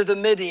hand of the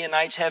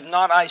Midianites. Have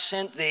not I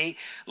sent thee?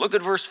 Look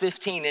at verse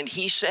 15. And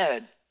he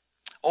said,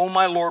 O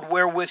my Lord,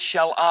 wherewith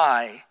shall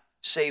I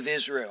save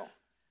Israel?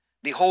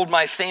 Behold,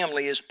 my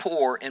family is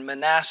poor in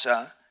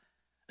Manasseh,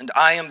 and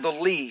I am the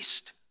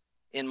least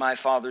in my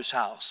father's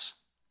house.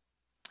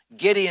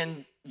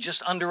 Gideon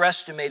just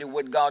underestimated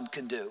what God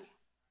could do.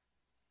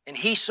 And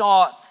he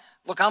saw,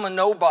 look, I'm a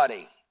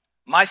nobody.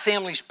 My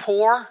family's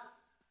poor.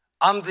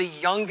 I'm the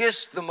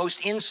youngest, the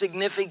most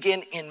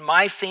insignificant in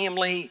my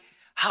family.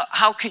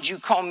 How could you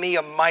call me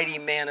a mighty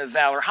man of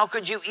valor? How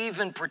could you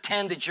even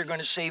pretend that you're going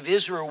to save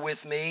Israel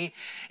with me?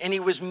 And he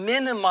was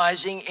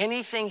minimizing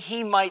anything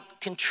he might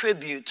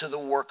contribute to the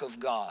work of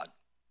God.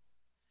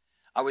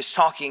 I was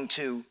talking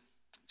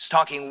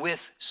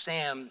with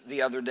Sam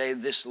the other day,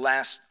 this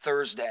last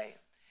Thursday.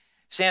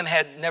 Sam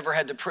had never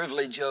had the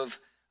privilege of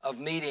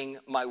meeting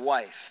my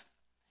wife.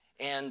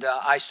 And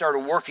I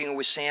started working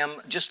with Sam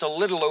just a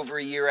little over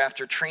a year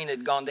after Trina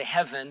had gone to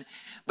heaven.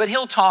 But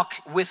he'll talk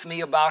with me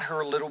about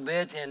her a little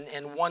bit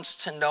and wants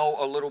to know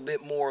a little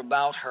bit more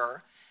about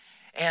her.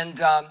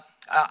 And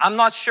I'm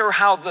not sure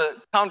how the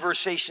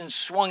conversation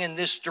swung in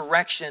this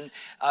direction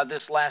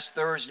this last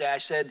Thursday. I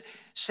said,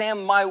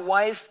 Sam, my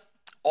wife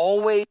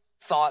always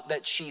thought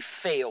that she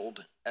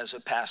failed as a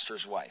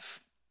pastor's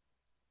wife.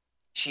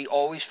 She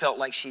always felt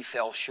like she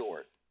fell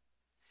short.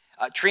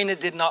 Trina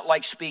did not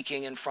like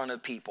speaking in front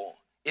of people.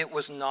 It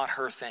was not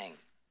her thing.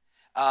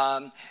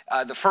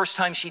 The first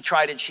time she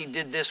tried it, she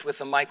did this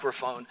with a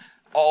microphone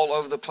all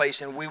over the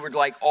place, and we were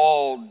like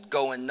all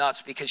going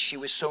nuts because she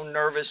was so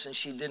nervous and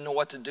she didn't know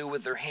what to do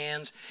with her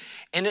hands.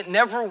 And it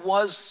never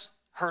was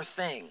her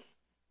thing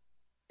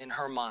in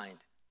her mind.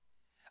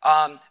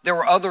 There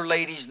were other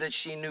ladies that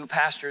she knew,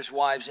 pastors'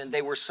 wives, and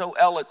they were so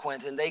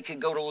eloquent, and they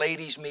could go to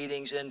ladies'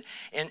 meetings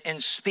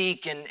and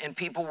speak, and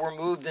people were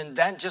moved, and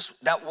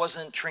that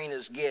wasn't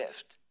Trina's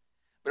gift.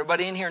 But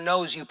everybody in here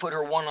knows you put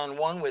her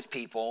one-on-one with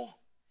people,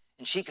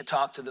 and she could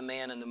talk to the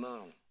man in the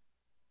moon.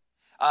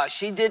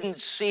 She didn't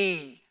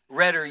see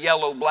red or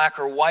yellow, black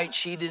or white.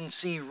 She didn't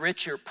see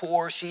rich or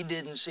poor. She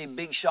didn't see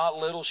big shot,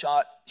 little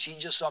shot. She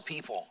just saw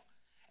people,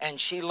 and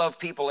she loved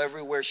people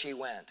everywhere she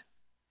went.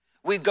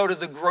 We'd go to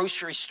the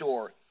grocery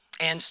store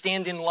and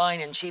stand in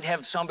line, and she'd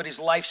have somebody's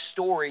life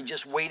story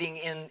just waiting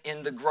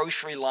in the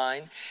grocery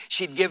line.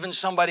 She'd given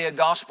somebody a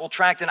gospel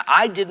tract, and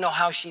I didn't know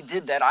how she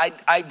did that.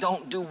 I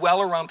don't do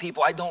well around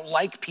people. I don't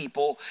like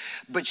people,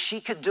 but she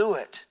could do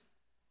it.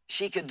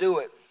 She could do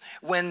it.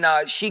 When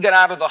she got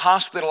out of the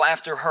hospital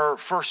after her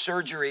first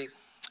surgery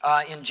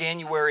in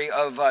January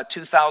of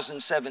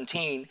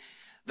 2017,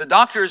 the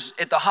doctors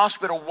at the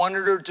hospital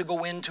wanted her to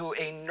go into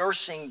a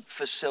nursing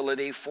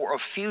facility for a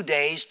few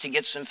days to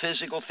get some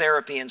physical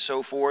therapy and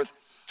so forth.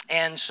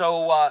 And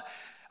so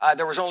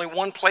there was only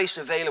one place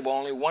available.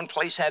 Only one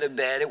place had a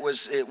bed. It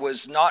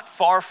was not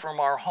far from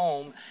our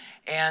home.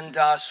 And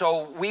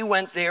so we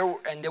went there,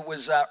 and it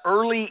was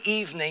early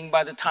evening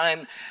by the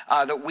time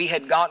that we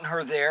had gotten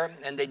her there,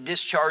 and they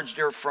discharged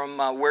her from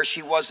where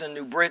she was in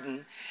New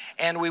Britain.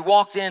 And we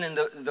walked in, and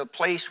the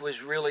place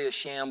was really a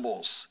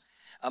shambles.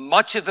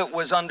 Much of it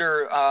was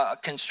under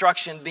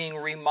construction, being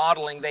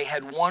remodeling. They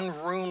had one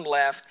room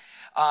left,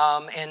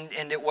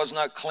 and it was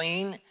not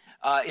clean.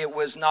 It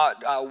was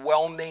not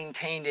well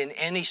maintained in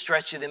any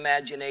stretch of the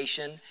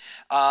imagination.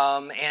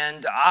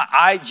 And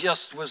I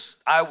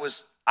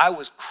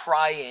was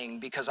crying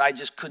because I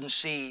just couldn't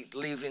see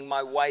leaving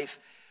my wife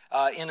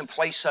in a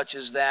place such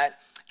as that.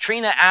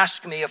 Trina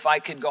asked me if I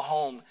could go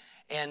home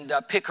and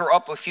pick her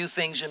up a few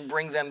things and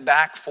bring them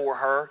back for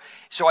her.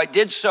 So I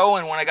did so,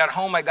 and when I got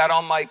home, I got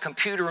on my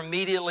computer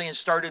immediately and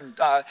started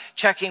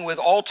checking with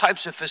all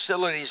types of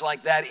facilities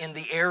like that in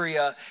the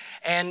area.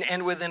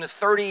 And within a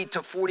 30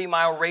 to 40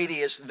 mile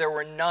radius, there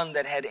were none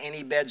that had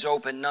any beds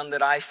open, none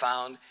that I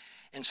found.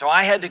 And so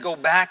I had to go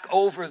back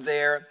over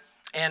there,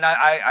 and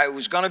I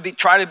was going to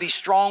try to be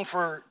strong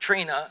for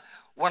Trina.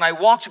 When I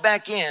walked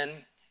back in,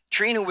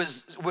 Trina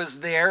was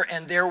there,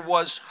 and there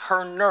was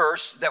her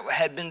nurse that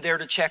had been there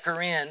to check her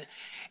in,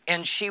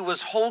 and she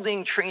was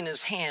holding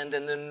Trina's hand,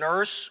 and the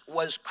nurse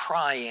was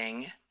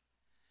crying,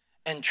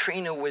 and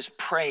Trina was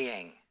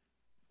praying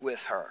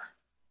with her.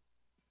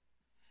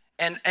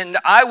 And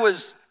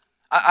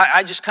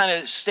I just kind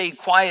of stayed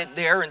quiet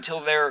there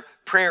until their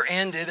prayer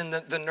ended, and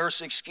the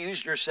nurse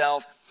excused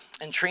herself,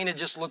 and Trina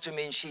just looked at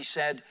me and she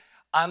said,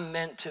 "I'm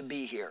meant to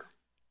be here.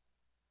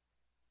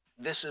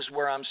 This is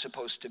where I'm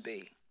supposed to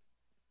be."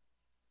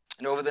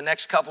 And over the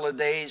next couple of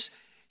days,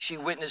 she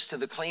witnessed to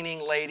the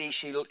cleaning lady.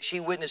 She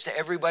witnessed to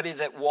everybody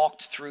that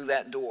walked through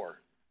that door,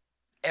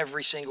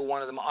 every single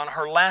one of them. On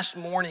her last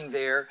morning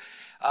there,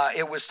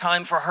 it was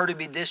time for her to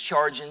be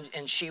discharged,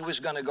 and she was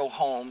going to go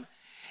home.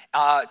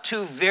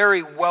 Two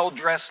very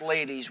well-dressed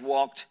ladies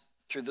walked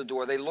through the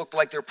door. They looked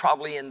like they're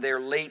probably in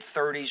their late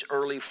 30s,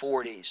 early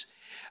 40s.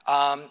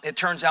 It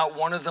turns out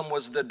one of them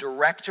was the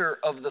director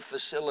of the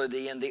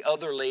facility, and the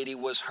other lady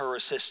was her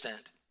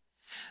assistant.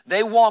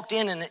 They walked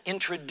in and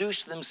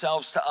introduced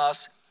themselves to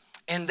us,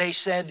 and they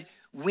said,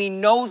 "We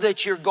know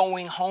that you're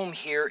going home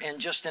here in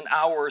just an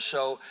hour or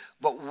so,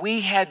 but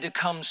we had to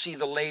come see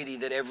the lady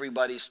that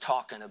everybody's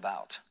talking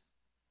about."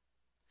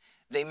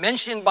 They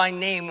mentioned by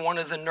name one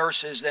of the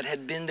nurses that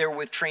had been there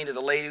with Trina, the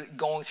lady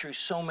going through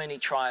so many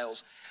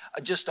trials.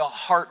 Just a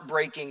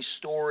heartbreaking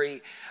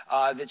story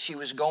that she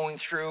was going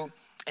through.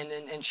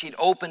 And she'd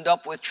opened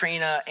up with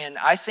Trina, and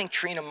I think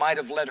Trina might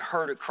have led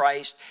her to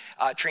Christ.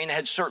 Trina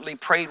had certainly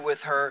prayed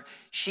with her.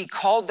 She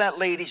called that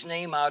lady's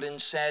name out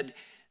and said,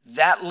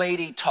 "That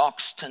lady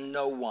talks to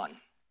no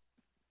one.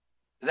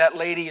 That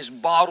lady is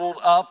bottled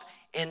up,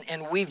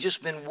 and we've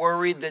just been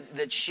worried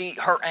that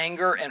her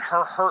anger and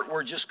her hurt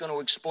were just going to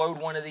explode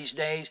one of these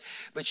days."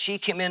 But she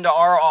came into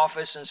our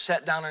office and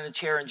sat down in a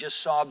chair and just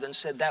sobbed and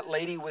said, "That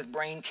lady with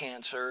brain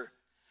cancer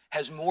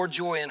has more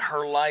joy in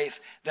her life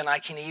than I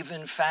can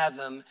even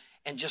fathom,"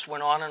 and just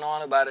went on and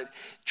on about it.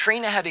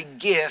 Trina had a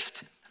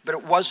gift, but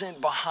it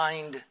wasn't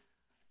behind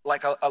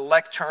like a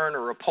lectern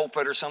or a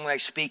pulpit or something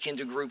like speaking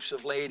to groups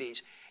of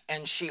ladies.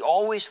 And she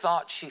always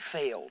thought she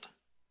failed.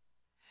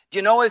 Do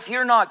you know, if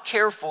you're not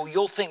careful,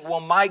 you'll think, well,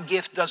 my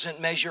gift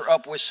doesn't measure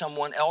up with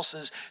someone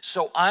else's,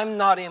 so I'm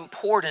not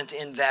important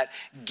in that.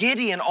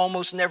 Gideon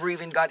almost never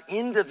even got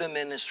into the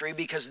ministry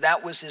because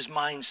that was his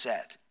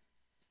mindset.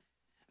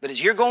 But as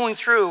you're going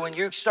through and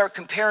you start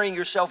comparing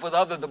yourself with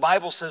others, the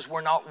Bible says we're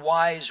not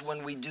wise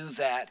when we do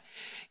that.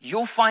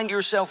 You'll find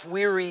yourself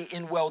weary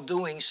in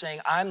well-doing,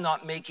 saying, I'm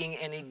not making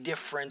any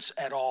difference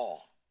at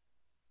all.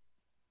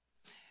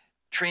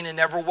 Trina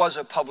never was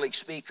a public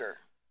speaker,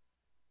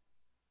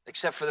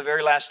 except for the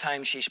very last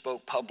time she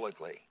spoke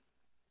publicly.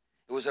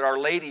 It was at our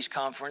ladies'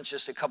 conference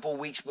just a couple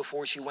weeks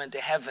before she went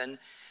to heaven.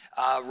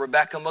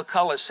 Rebecca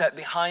McCullough sat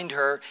behind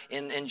her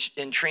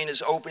in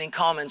Trina's opening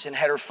comments and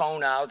had her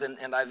phone out,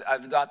 and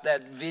I've got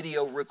that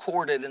video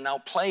recorded, and I'll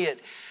play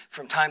it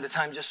from time to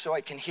time just so I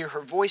can hear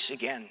her voice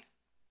again.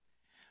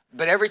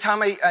 But every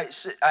time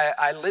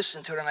I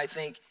listen to it and I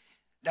think,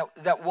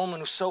 that woman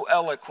was so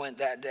eloquent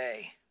that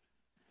day.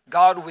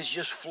 God was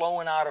just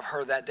flowing out of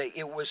her that day.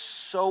 It was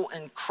so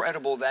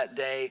incredible that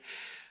day.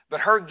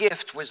 But her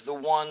gift was the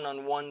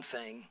one-on-one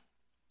thing.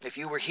 If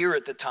you were here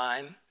at the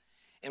time,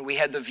 and we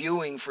had the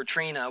viewing for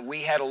Trina,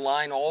 we had a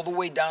line all the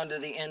way down to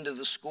the end of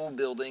the school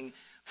building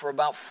for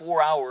about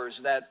 4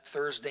 hours that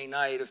Thursday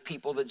night of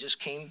people that just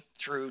came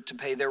through to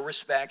pay their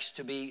respects,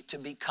 to be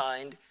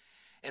kind.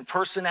 And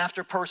person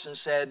after person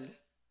said,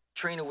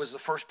 Trina was the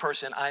first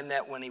person I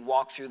met when he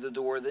walked through the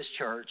door of this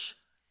church.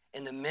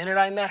 And the minute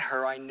I met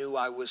her, I knew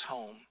I was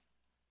home.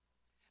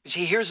 But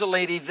see, here's a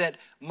lady that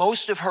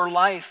most of her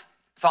life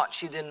thought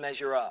she didn't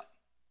measure up.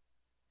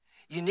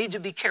 You need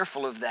to be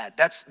careful of that.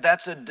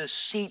 That's a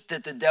deceit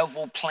that the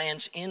devil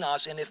plants in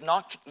us. And if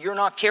not, you're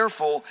not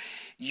careful,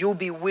 you'll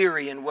be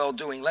weary in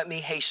well-doing. Let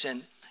me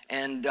hasten,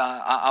 and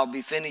I'll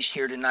be finished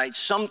here tonight.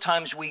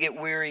 Sometimes we get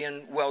weary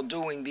in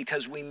well-doing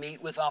because we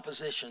meet with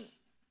opposition.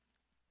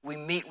 We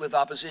meet with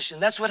opposition.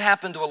 That's what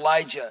happened to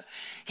Elijah.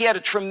 He had a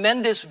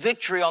tremendous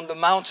victory on the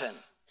mountain.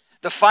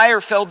 The fire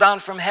fell down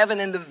from heaven,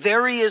 and the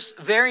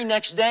very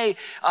next day,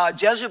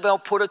 Jezebel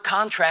put a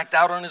contract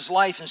out on his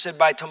life and said,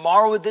 by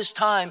tomorrow at this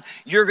time,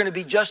 you're going to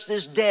be just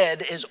as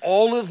dead as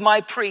all of my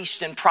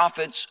priests and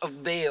prophets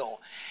of Baal.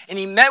 And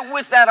he met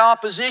with that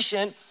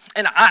opposition,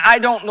 and I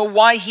don't know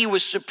why he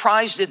was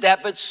surprised at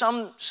that, but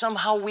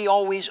somehow we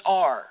always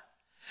are.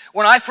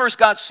 When I first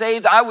got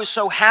saved, I was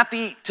so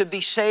happy to be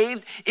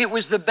saved. It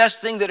was the best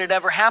thing that had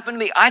ever happened to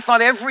me. I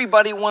thought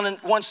everybody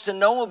wants to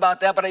know about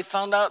that, but I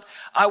found out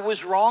I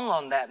was wrong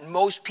on that.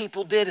 Most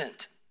people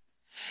didn't.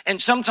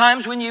 And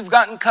sometimes when you've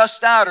gotten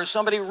cussed out or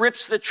somebody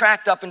rips the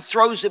tract up and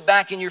throws it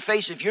back in your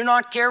face, if you're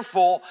not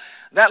careful,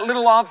 that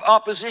little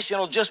opposition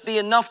will just be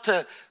enough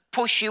to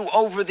push you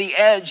over the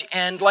edge.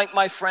 And like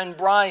my friend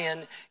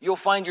Brian, you'll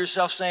find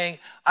yourself saying,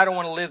 I don't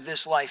want to live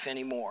this life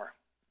anymore.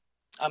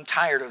 I'm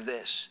tired of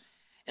this.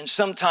 And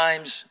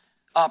sometimes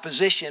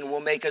opposition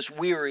will make us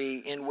weary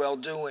in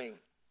well-doing.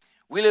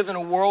 We live in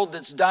a world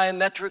that's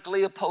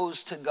diametrically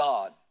opposed to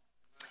God.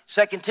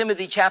 2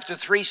 Timothy chapter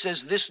 3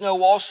 says, this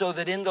know also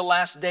that in the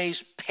last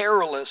days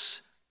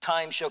perilous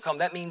times shall come.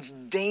 That means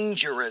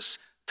dangerous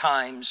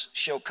times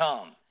shall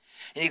come.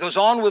 And he goes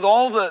on with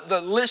all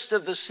the list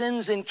of the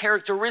sins and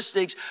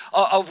characteristics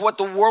of what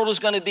the world is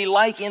going to be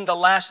like in the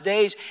last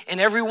days.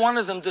 And every one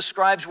of them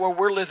describes where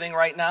we're living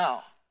right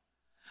now.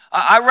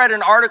 I read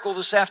an article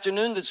this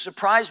afternoon that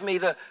surprised me.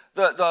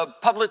 The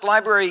public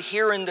library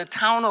here in the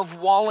town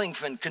of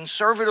Wallingford,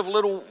 conservative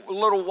little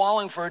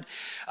Wallingford,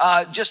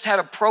 just had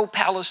a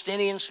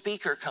pro-Palestinian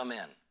speaker come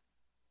in.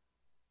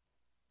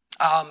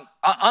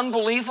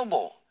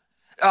 Unbelievable.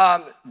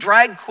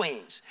 Drag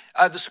queens.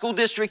 The school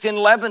district in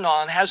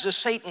Lebanon has a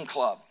Satan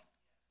club.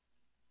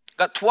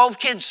 Got 12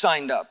 kids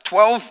signed up.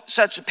 12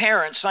 sets of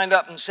parents signed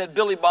up and said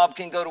Billy Bob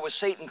can go to a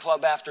Satan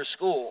club after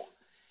school.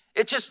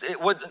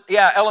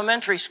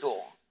 Elementary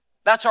school.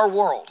 That's our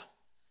world.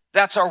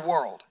 That's our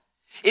world.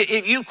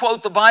 If you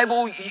quote the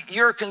Bible,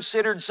 you're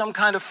considered some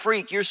kind of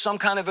freak. You're some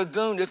kind of a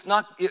goon.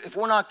 If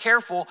we're not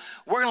careful,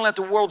 we're going to let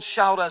the world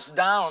shout us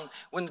down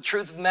when the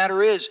truth of the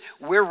matter is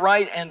we're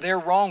right and they're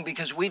wrong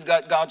because we've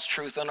got God's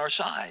truth on our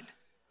side.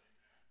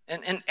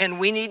 And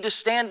we need to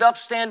stand up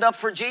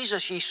for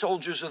Jesus, ye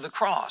soldiers of the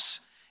cross.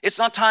 It's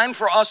not time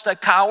for us to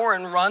cower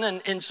and run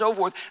and so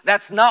forth.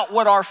 That's not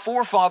what our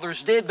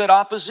forefathers did, but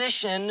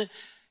opposition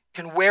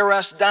can wear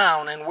us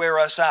down and wear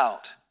us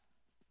out.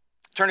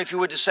 Turn, if you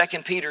would, to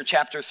 2 Peter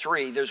chapter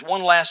 3. There's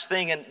one last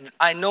thing, and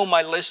I know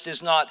my list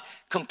is not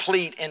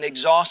complete and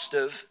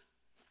exhaustive.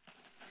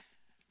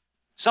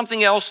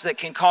 Something else that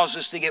can cause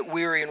us to get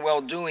weary in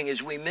well-doing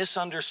is we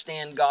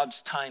misunderstand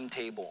God's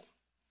timetable.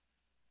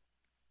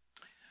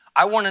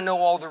 I want to know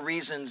all the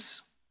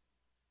reasons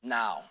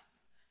now.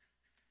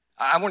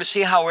 I want to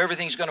see how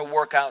everything's going to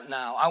work out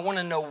now. I want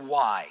to know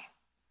why.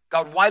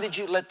 God, why did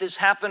you let this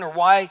happen? Or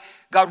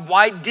God,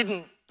 why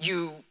didn't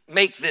you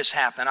make this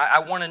happen? I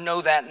want to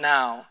know that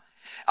now.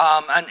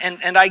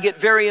 And I get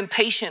very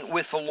impatient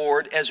with the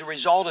Lord as a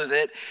result of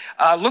it.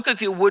 Look,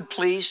 if you would,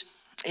 please,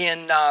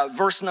 in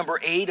verse number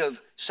 8 of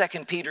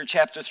 2 Peter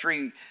chapter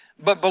 3.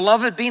 But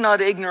beloved, be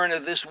not ignorant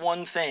of this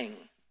one thing,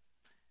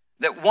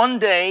 that one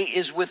day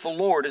is with the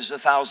Lord as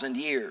 1,000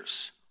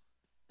 years,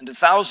 and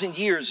 1,000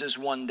 years is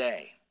one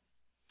day.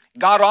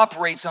 God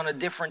operates on a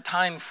different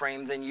time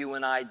frame than you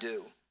and I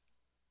do.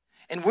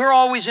 And we're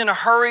always in a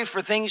hurry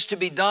for things to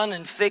be done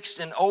and fixed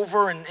and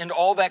over and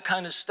all that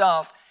kind of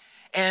stuff.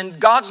 And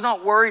God's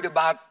not worried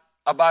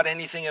about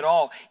anything at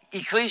all.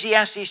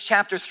 Ecclesiastes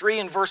chapter 3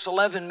 and verse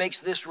 11 makes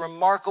this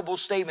remarkable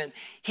statement.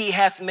 He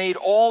hath made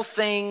all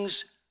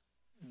things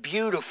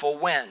beautiful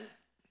when?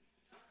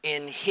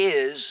 In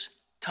his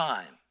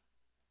time.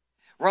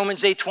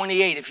 Romans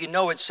 8:28, if you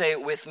know it, say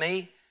it with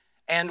me.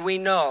 And we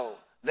know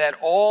that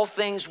all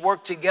things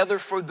work together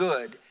for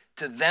good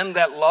to them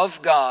that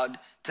love God,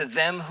 to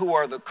them who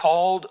are the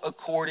called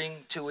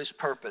according to his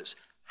purpose.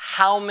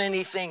 How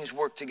many things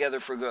work together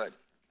for good?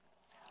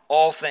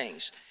 All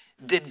things.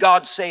 Did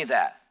God say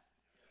that?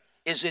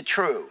 Is it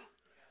true?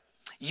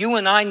 You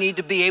and I need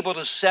to be able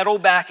to settle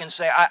back and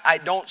say, I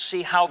don't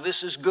see how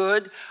this is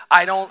good.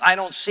 I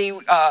don't see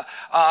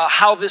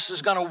how this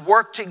is going to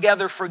work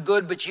together for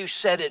good, but you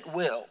said it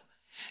will.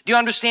 Do you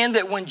understand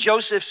that when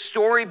Joseph's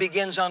story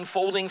begins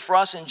unfolding for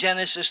us in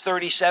Genesis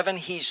 37,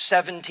 he's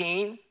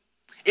 17?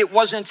 It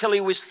wasn't until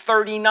he was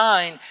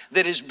 39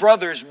 that his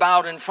brothers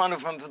bowed in front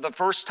of him for the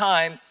first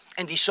time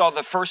and he saw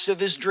the first of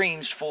his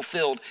dreams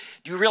fulfilled.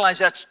 Do you realize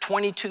that's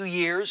 22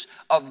 years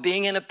of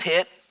being in a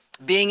pit,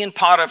 being in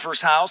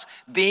Potiphar's house,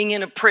 being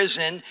in a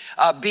prison,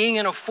 being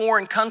in a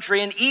foreign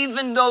country? And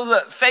even though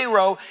the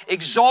Pharaoh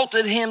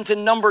exalted him to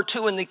number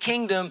 2 in the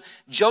kingdom,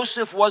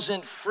 Joseph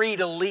wasn't free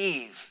to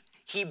leave.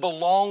 He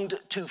belonged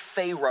to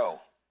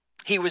Pharaoh.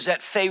 He was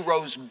at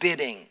Pharaoh's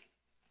bidding.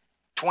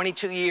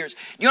 22 years.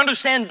 You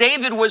understand,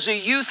 David was a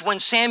youth when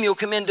Samuel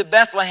came into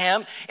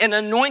Bethlehem and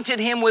anointed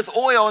him with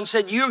oil and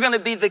said, you're going to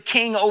be the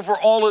king over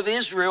all of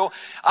Israel.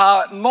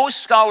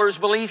 Most scholars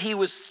believe he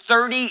was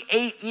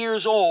 38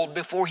 years old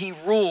before he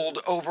ruled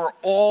over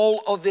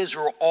all of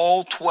Israel,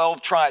 all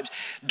 12 tribes.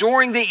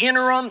 During the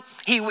interim,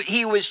 he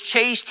was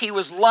chased, he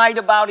was lied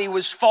about, he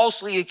was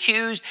falsely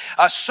accused.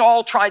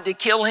 Saul tried to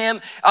kill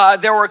him.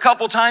 There were a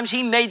couple times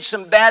he made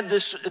some bad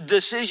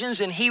decisions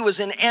and he was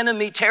in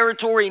enemy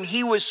territory and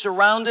he was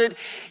surrounded.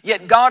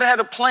 Yet God had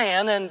a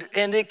plan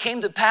and it came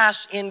to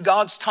pass in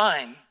God's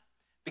time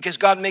because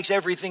God makes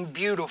everything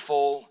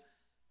beautiful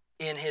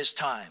in his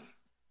time.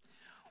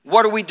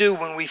 What do we do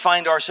when we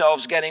find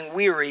ourselves getting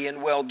weary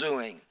in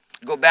well-doing?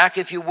 Go back,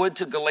 if you would,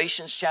 to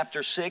Galatians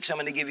chapter 6. I'm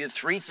going to give you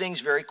 3 things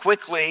very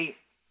quickly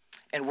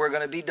and we're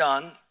going to be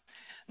done.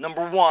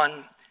 Number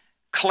 1,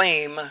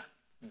 claim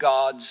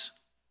God's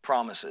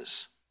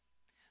promises.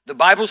 The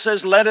Bible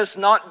says, let us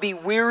not be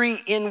weary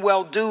in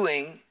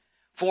well-doing,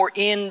 for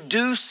in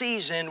due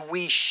season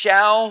we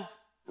shall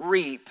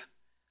reap.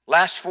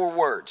 Last 4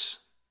 words.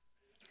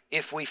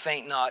 If we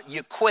faint not.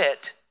 You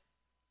quit,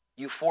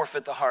 you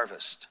forfeit the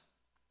harvest.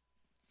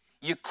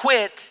 You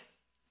quit,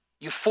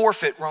 you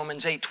forfeit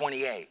Romans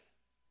 8:28.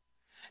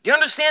 Do you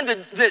understand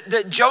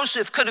that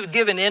Joseph could have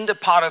given in to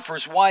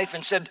Potiphar's wife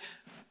and said,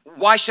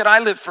 why should I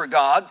live for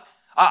God?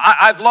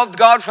 I've loved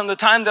God from the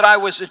time that I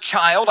was a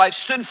child. I've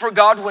stood for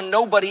God when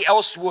nobody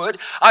else would.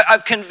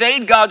 I've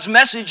conveyed God's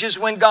messages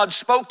when God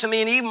spoke to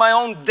me, and even my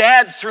own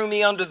dad threw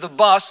me under the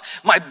bus.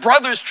 My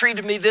brothers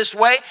treated me this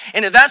way,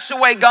 and if that's the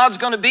way God's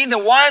going to be,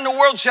 then why in the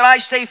world should I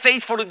stay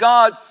faithful to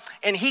God?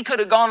 And he could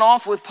have gone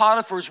off with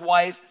Potiphar's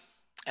wife,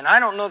 and I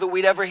don't know that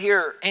we'd ever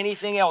hear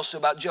anything else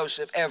about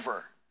Joseph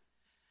ever.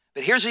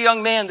 But here's a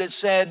young man that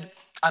said,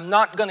 I'm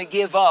not going to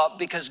give up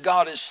because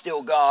God is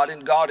still God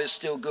and God is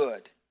still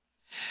good.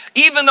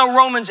 Even though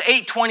Romans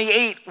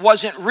 8:28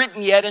 wasn't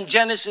written yet, in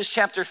Genesis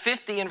chapter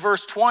 50 and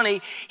verse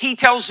 20, he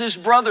tells his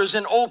brothers,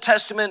 an Old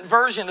Testament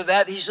version of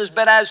that, he says,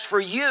 but as for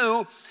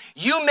you,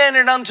 you meant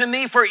it unto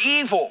me for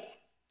evil,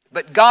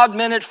 but God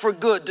meant it for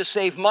good to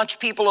save much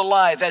people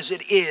alive as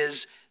it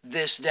is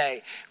this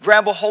day.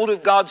 Grab a hold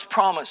of God's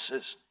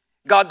promises.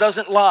 God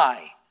doesn't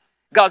lie.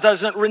 God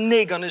doesn't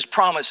renege on his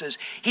promises.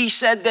 He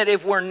said that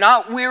if we're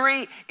not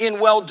weary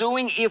in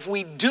well-doing, if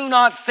we do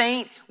not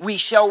faint, we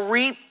shall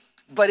reap.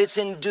 but it's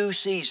in due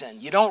season.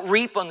 You don't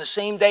reap on the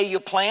same day you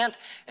plant,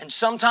 and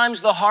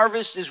sometimes the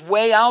harvest is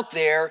way out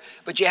there,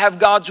 but you have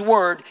God's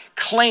word.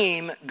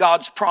 Claim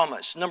God's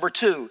promise. Number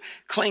 2,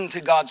 cling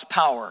to God's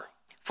power.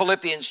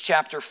 Philippians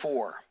chapter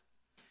 4.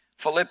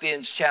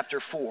 Philippians chapter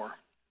 4.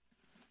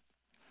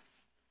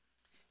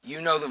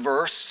 You know the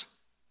verse.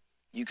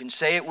 You can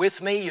say it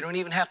with me. You don't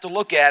even have to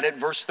look at it.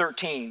 Verse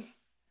 13.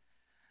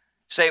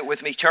 Say it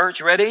with me,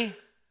 church. Ready?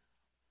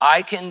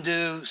 I can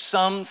do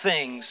some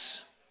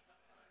things.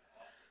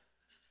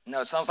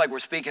 No, it sounds like we're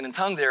speaking in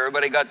tongues there.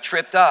 Everybody got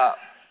tripped up.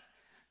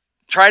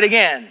 Try it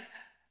again.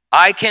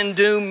 I can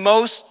do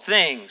most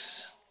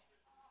things.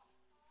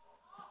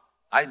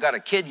 I got a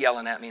kid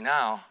yelling at me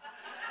now.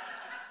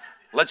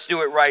 Let's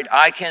do it right.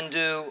 I can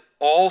do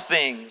all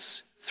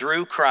things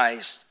through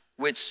Christ,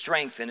 which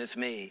strengtheneth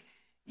me.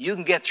 You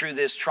can get through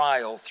this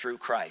trial through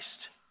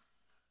Christ.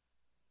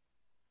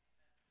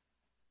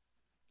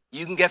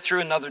 You can get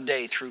through another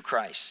day through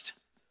Christ.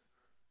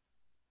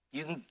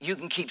 You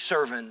can keep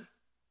serving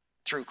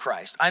through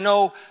Christ. I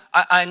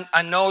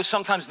know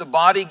sometimes the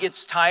body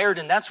gets tired,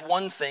 and that's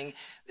one thing.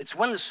 It's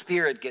when the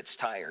spirit gets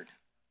tired.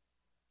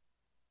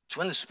 It's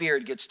when the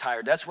spirit gets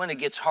tired. That's when it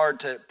gets hard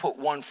to put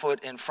one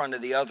foot in front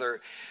of the other.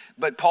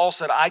 But Paul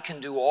said, I can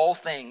do all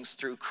things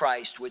through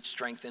Christ, which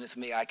strengtheneth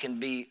me. I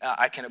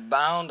can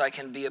abound, I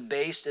can be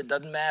abased. It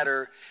doesn't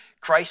matter.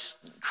 Christ's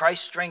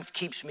strength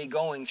keeps me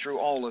going through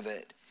all of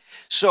it.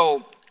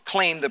 So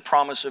claim the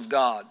promise of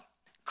God.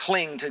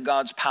 Cling to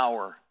God's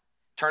power.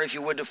 Turn, if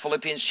you would, to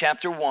Philippians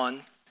chapter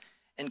 1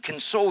 and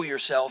console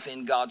yourself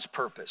in God's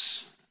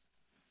purpose.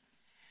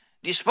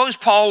 Do you suppose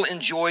Paul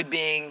enjoyed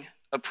being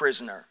a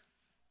prisoner?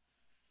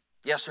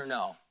 Yes or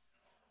no?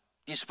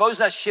 Do you suppose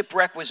that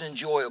shipwreck was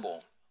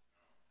enjoyable?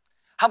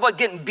 How about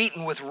getting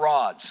beaten with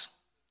rods?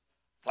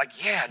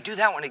 Like, yeah, do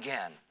that one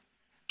again.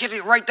 Get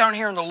it right down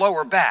here in the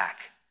lower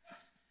back.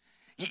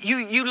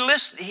 He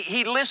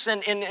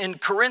listened in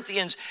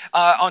Corinthians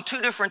on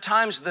 2 different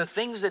times the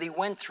things that he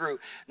went through.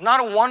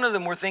 Not one of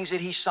them were things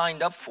that he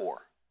signed up for.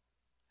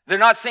 They're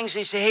not things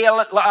he said, hey,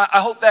 I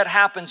hope that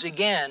happens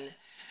again.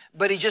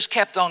 But he just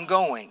kept on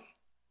going.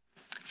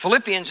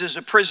 Philippians is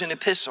a prison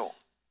epistle.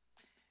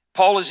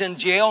 Paul is in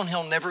jail and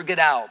he'll never get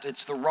out.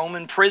 It's the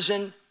Roman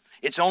prison.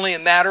 It's only a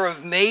matter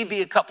of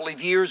maybe a couple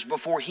of years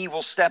before he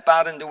will step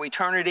out into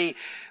eternity.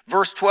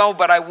 Verse 12,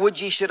 but I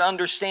would ye should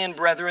understand,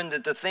 brethren,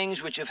 that the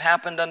things which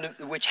happened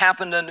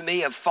unto me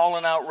have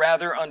fallen out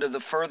rather unto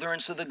the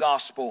furtherance of the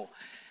gospel,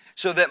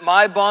 so that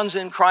my bonds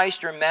in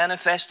Christ are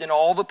manifest in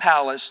all the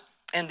palace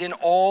and in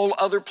all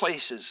other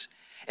places.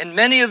 And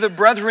many of the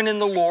brethren in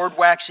the Lord,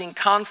 waxing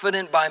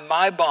confident by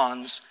my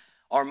bonds,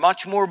 are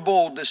much more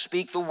bold to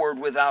speak the word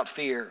without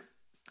fear.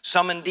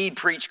 Some indeed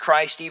preach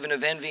Christ even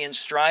of envy and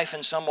strife,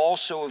 and some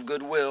also of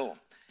goodwill.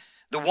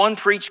 The one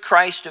preached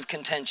Christ of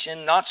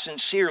contention, not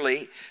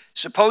sincerely,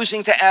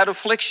 supposing to add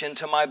affliction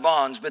to my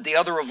bonds, but the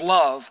other of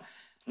love,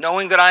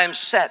 knowing that I am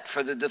set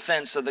for the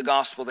defense of the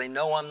gospel. They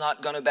know I'm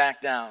not going to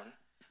back down.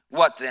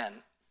 What then?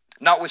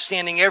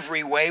 Notwithstanding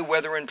every way,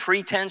 whether in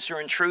pretense or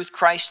in truth,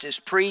 Christ is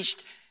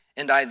preached,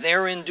 and I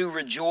therein do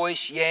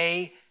rejoice,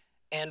 yea,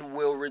 and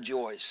will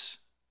rejoice.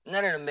 Isn't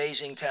that an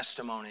amazing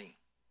testimony?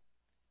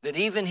 That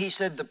even, he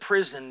said, the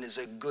prison is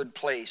a good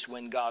place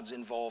when God's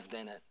involved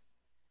in it.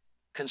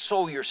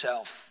 Console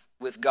yourself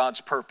with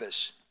God's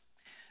purpose.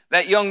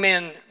 That young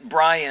man,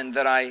 Brian,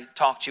 that I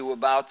talked to you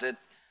about, that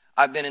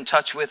I've been in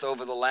touch with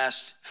over the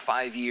last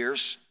 5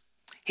 years,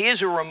 he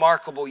is a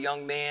remarkable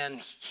young man.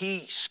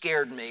 He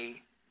scared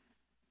me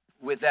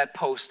with that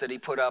post that he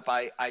put up,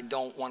 I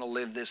don't want to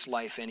live this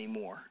life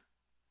anymore.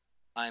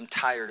 I'm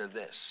tired of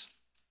this.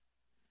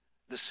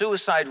 The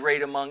suicide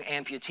rate among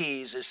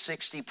amputees is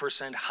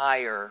 60%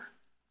 higher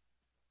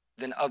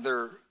than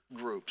other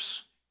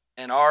groups.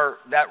 And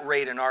that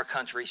rate in our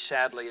country,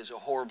 sadly, is a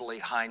horribly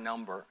high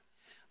number.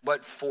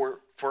 But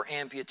for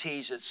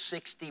amputees, it's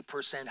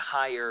 60%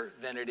 higher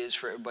than it is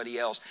for everybody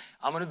else.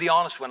 I'm going to be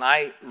honest, when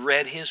I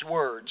read his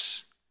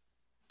words,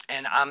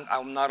 and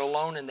I'm not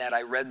alone in that,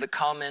 I read the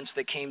comments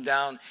that came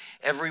down.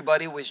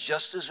 Everybody was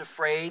just as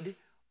afraid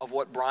of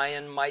what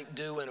Brian might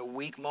do in a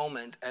weak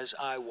moment as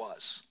I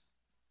was.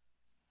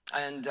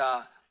 And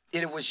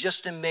it was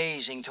just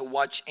amazing to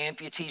watch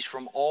amputees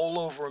from all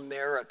over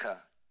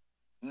America,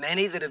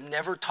 many that have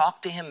never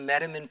talked to him,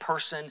 met him in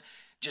person,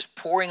 just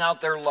pouring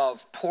out their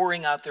love,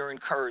 pouring out their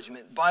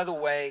encouragement. By the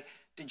way,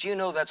 did you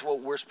know that's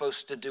what we're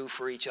supposed to do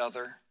for each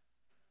other?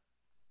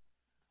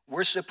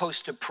 We're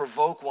supposed to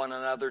provoke one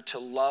another to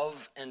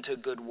love and to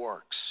good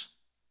works.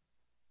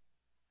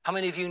 How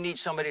many of you need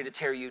somebody to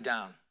tear you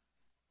down?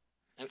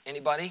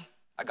 Anybody?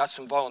 I got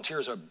some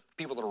volunteers of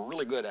people that are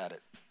really good at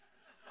it.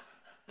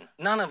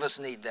 None of us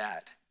need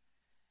that.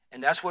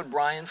 And that's what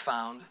Brian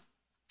found.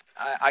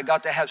 I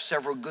got to have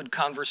several good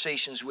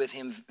conversations with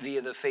him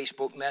via the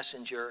Facebook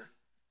Messenger.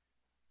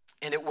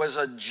 And it was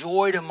a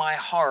joy to my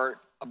heart.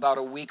 About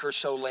a week or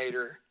so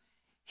later,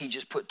 he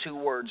just put 2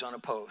 words on a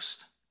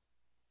post.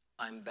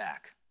 I'm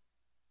back.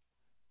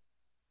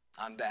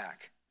 I'm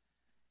back.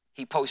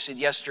 He posted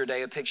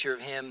yesterday a picture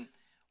of him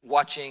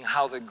watching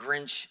how the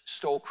Grinch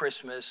stole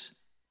Christmas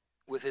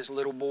with his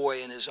little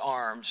boy in his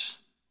arms,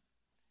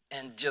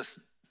 and just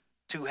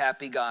two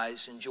happy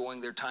guys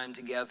enjoying their time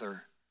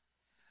together.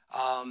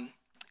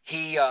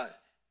 He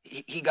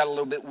got a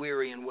little bit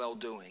weary in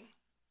well-doing,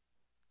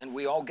 and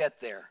we all get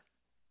there.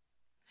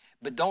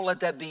 But don't let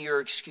that be your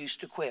excuse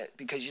to quit,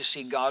 because you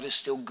see, God is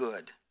still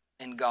good,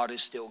 and God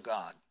is still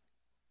God.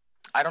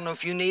 I don't know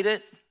if you need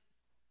it.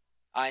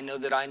 I know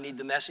that I need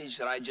the message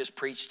that I just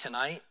preached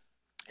tonight,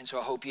 and so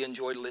I hope you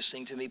enjoyed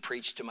listening to me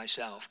preach to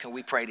myself. Can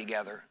we pray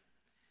together?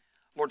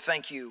 Lord,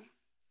 thank you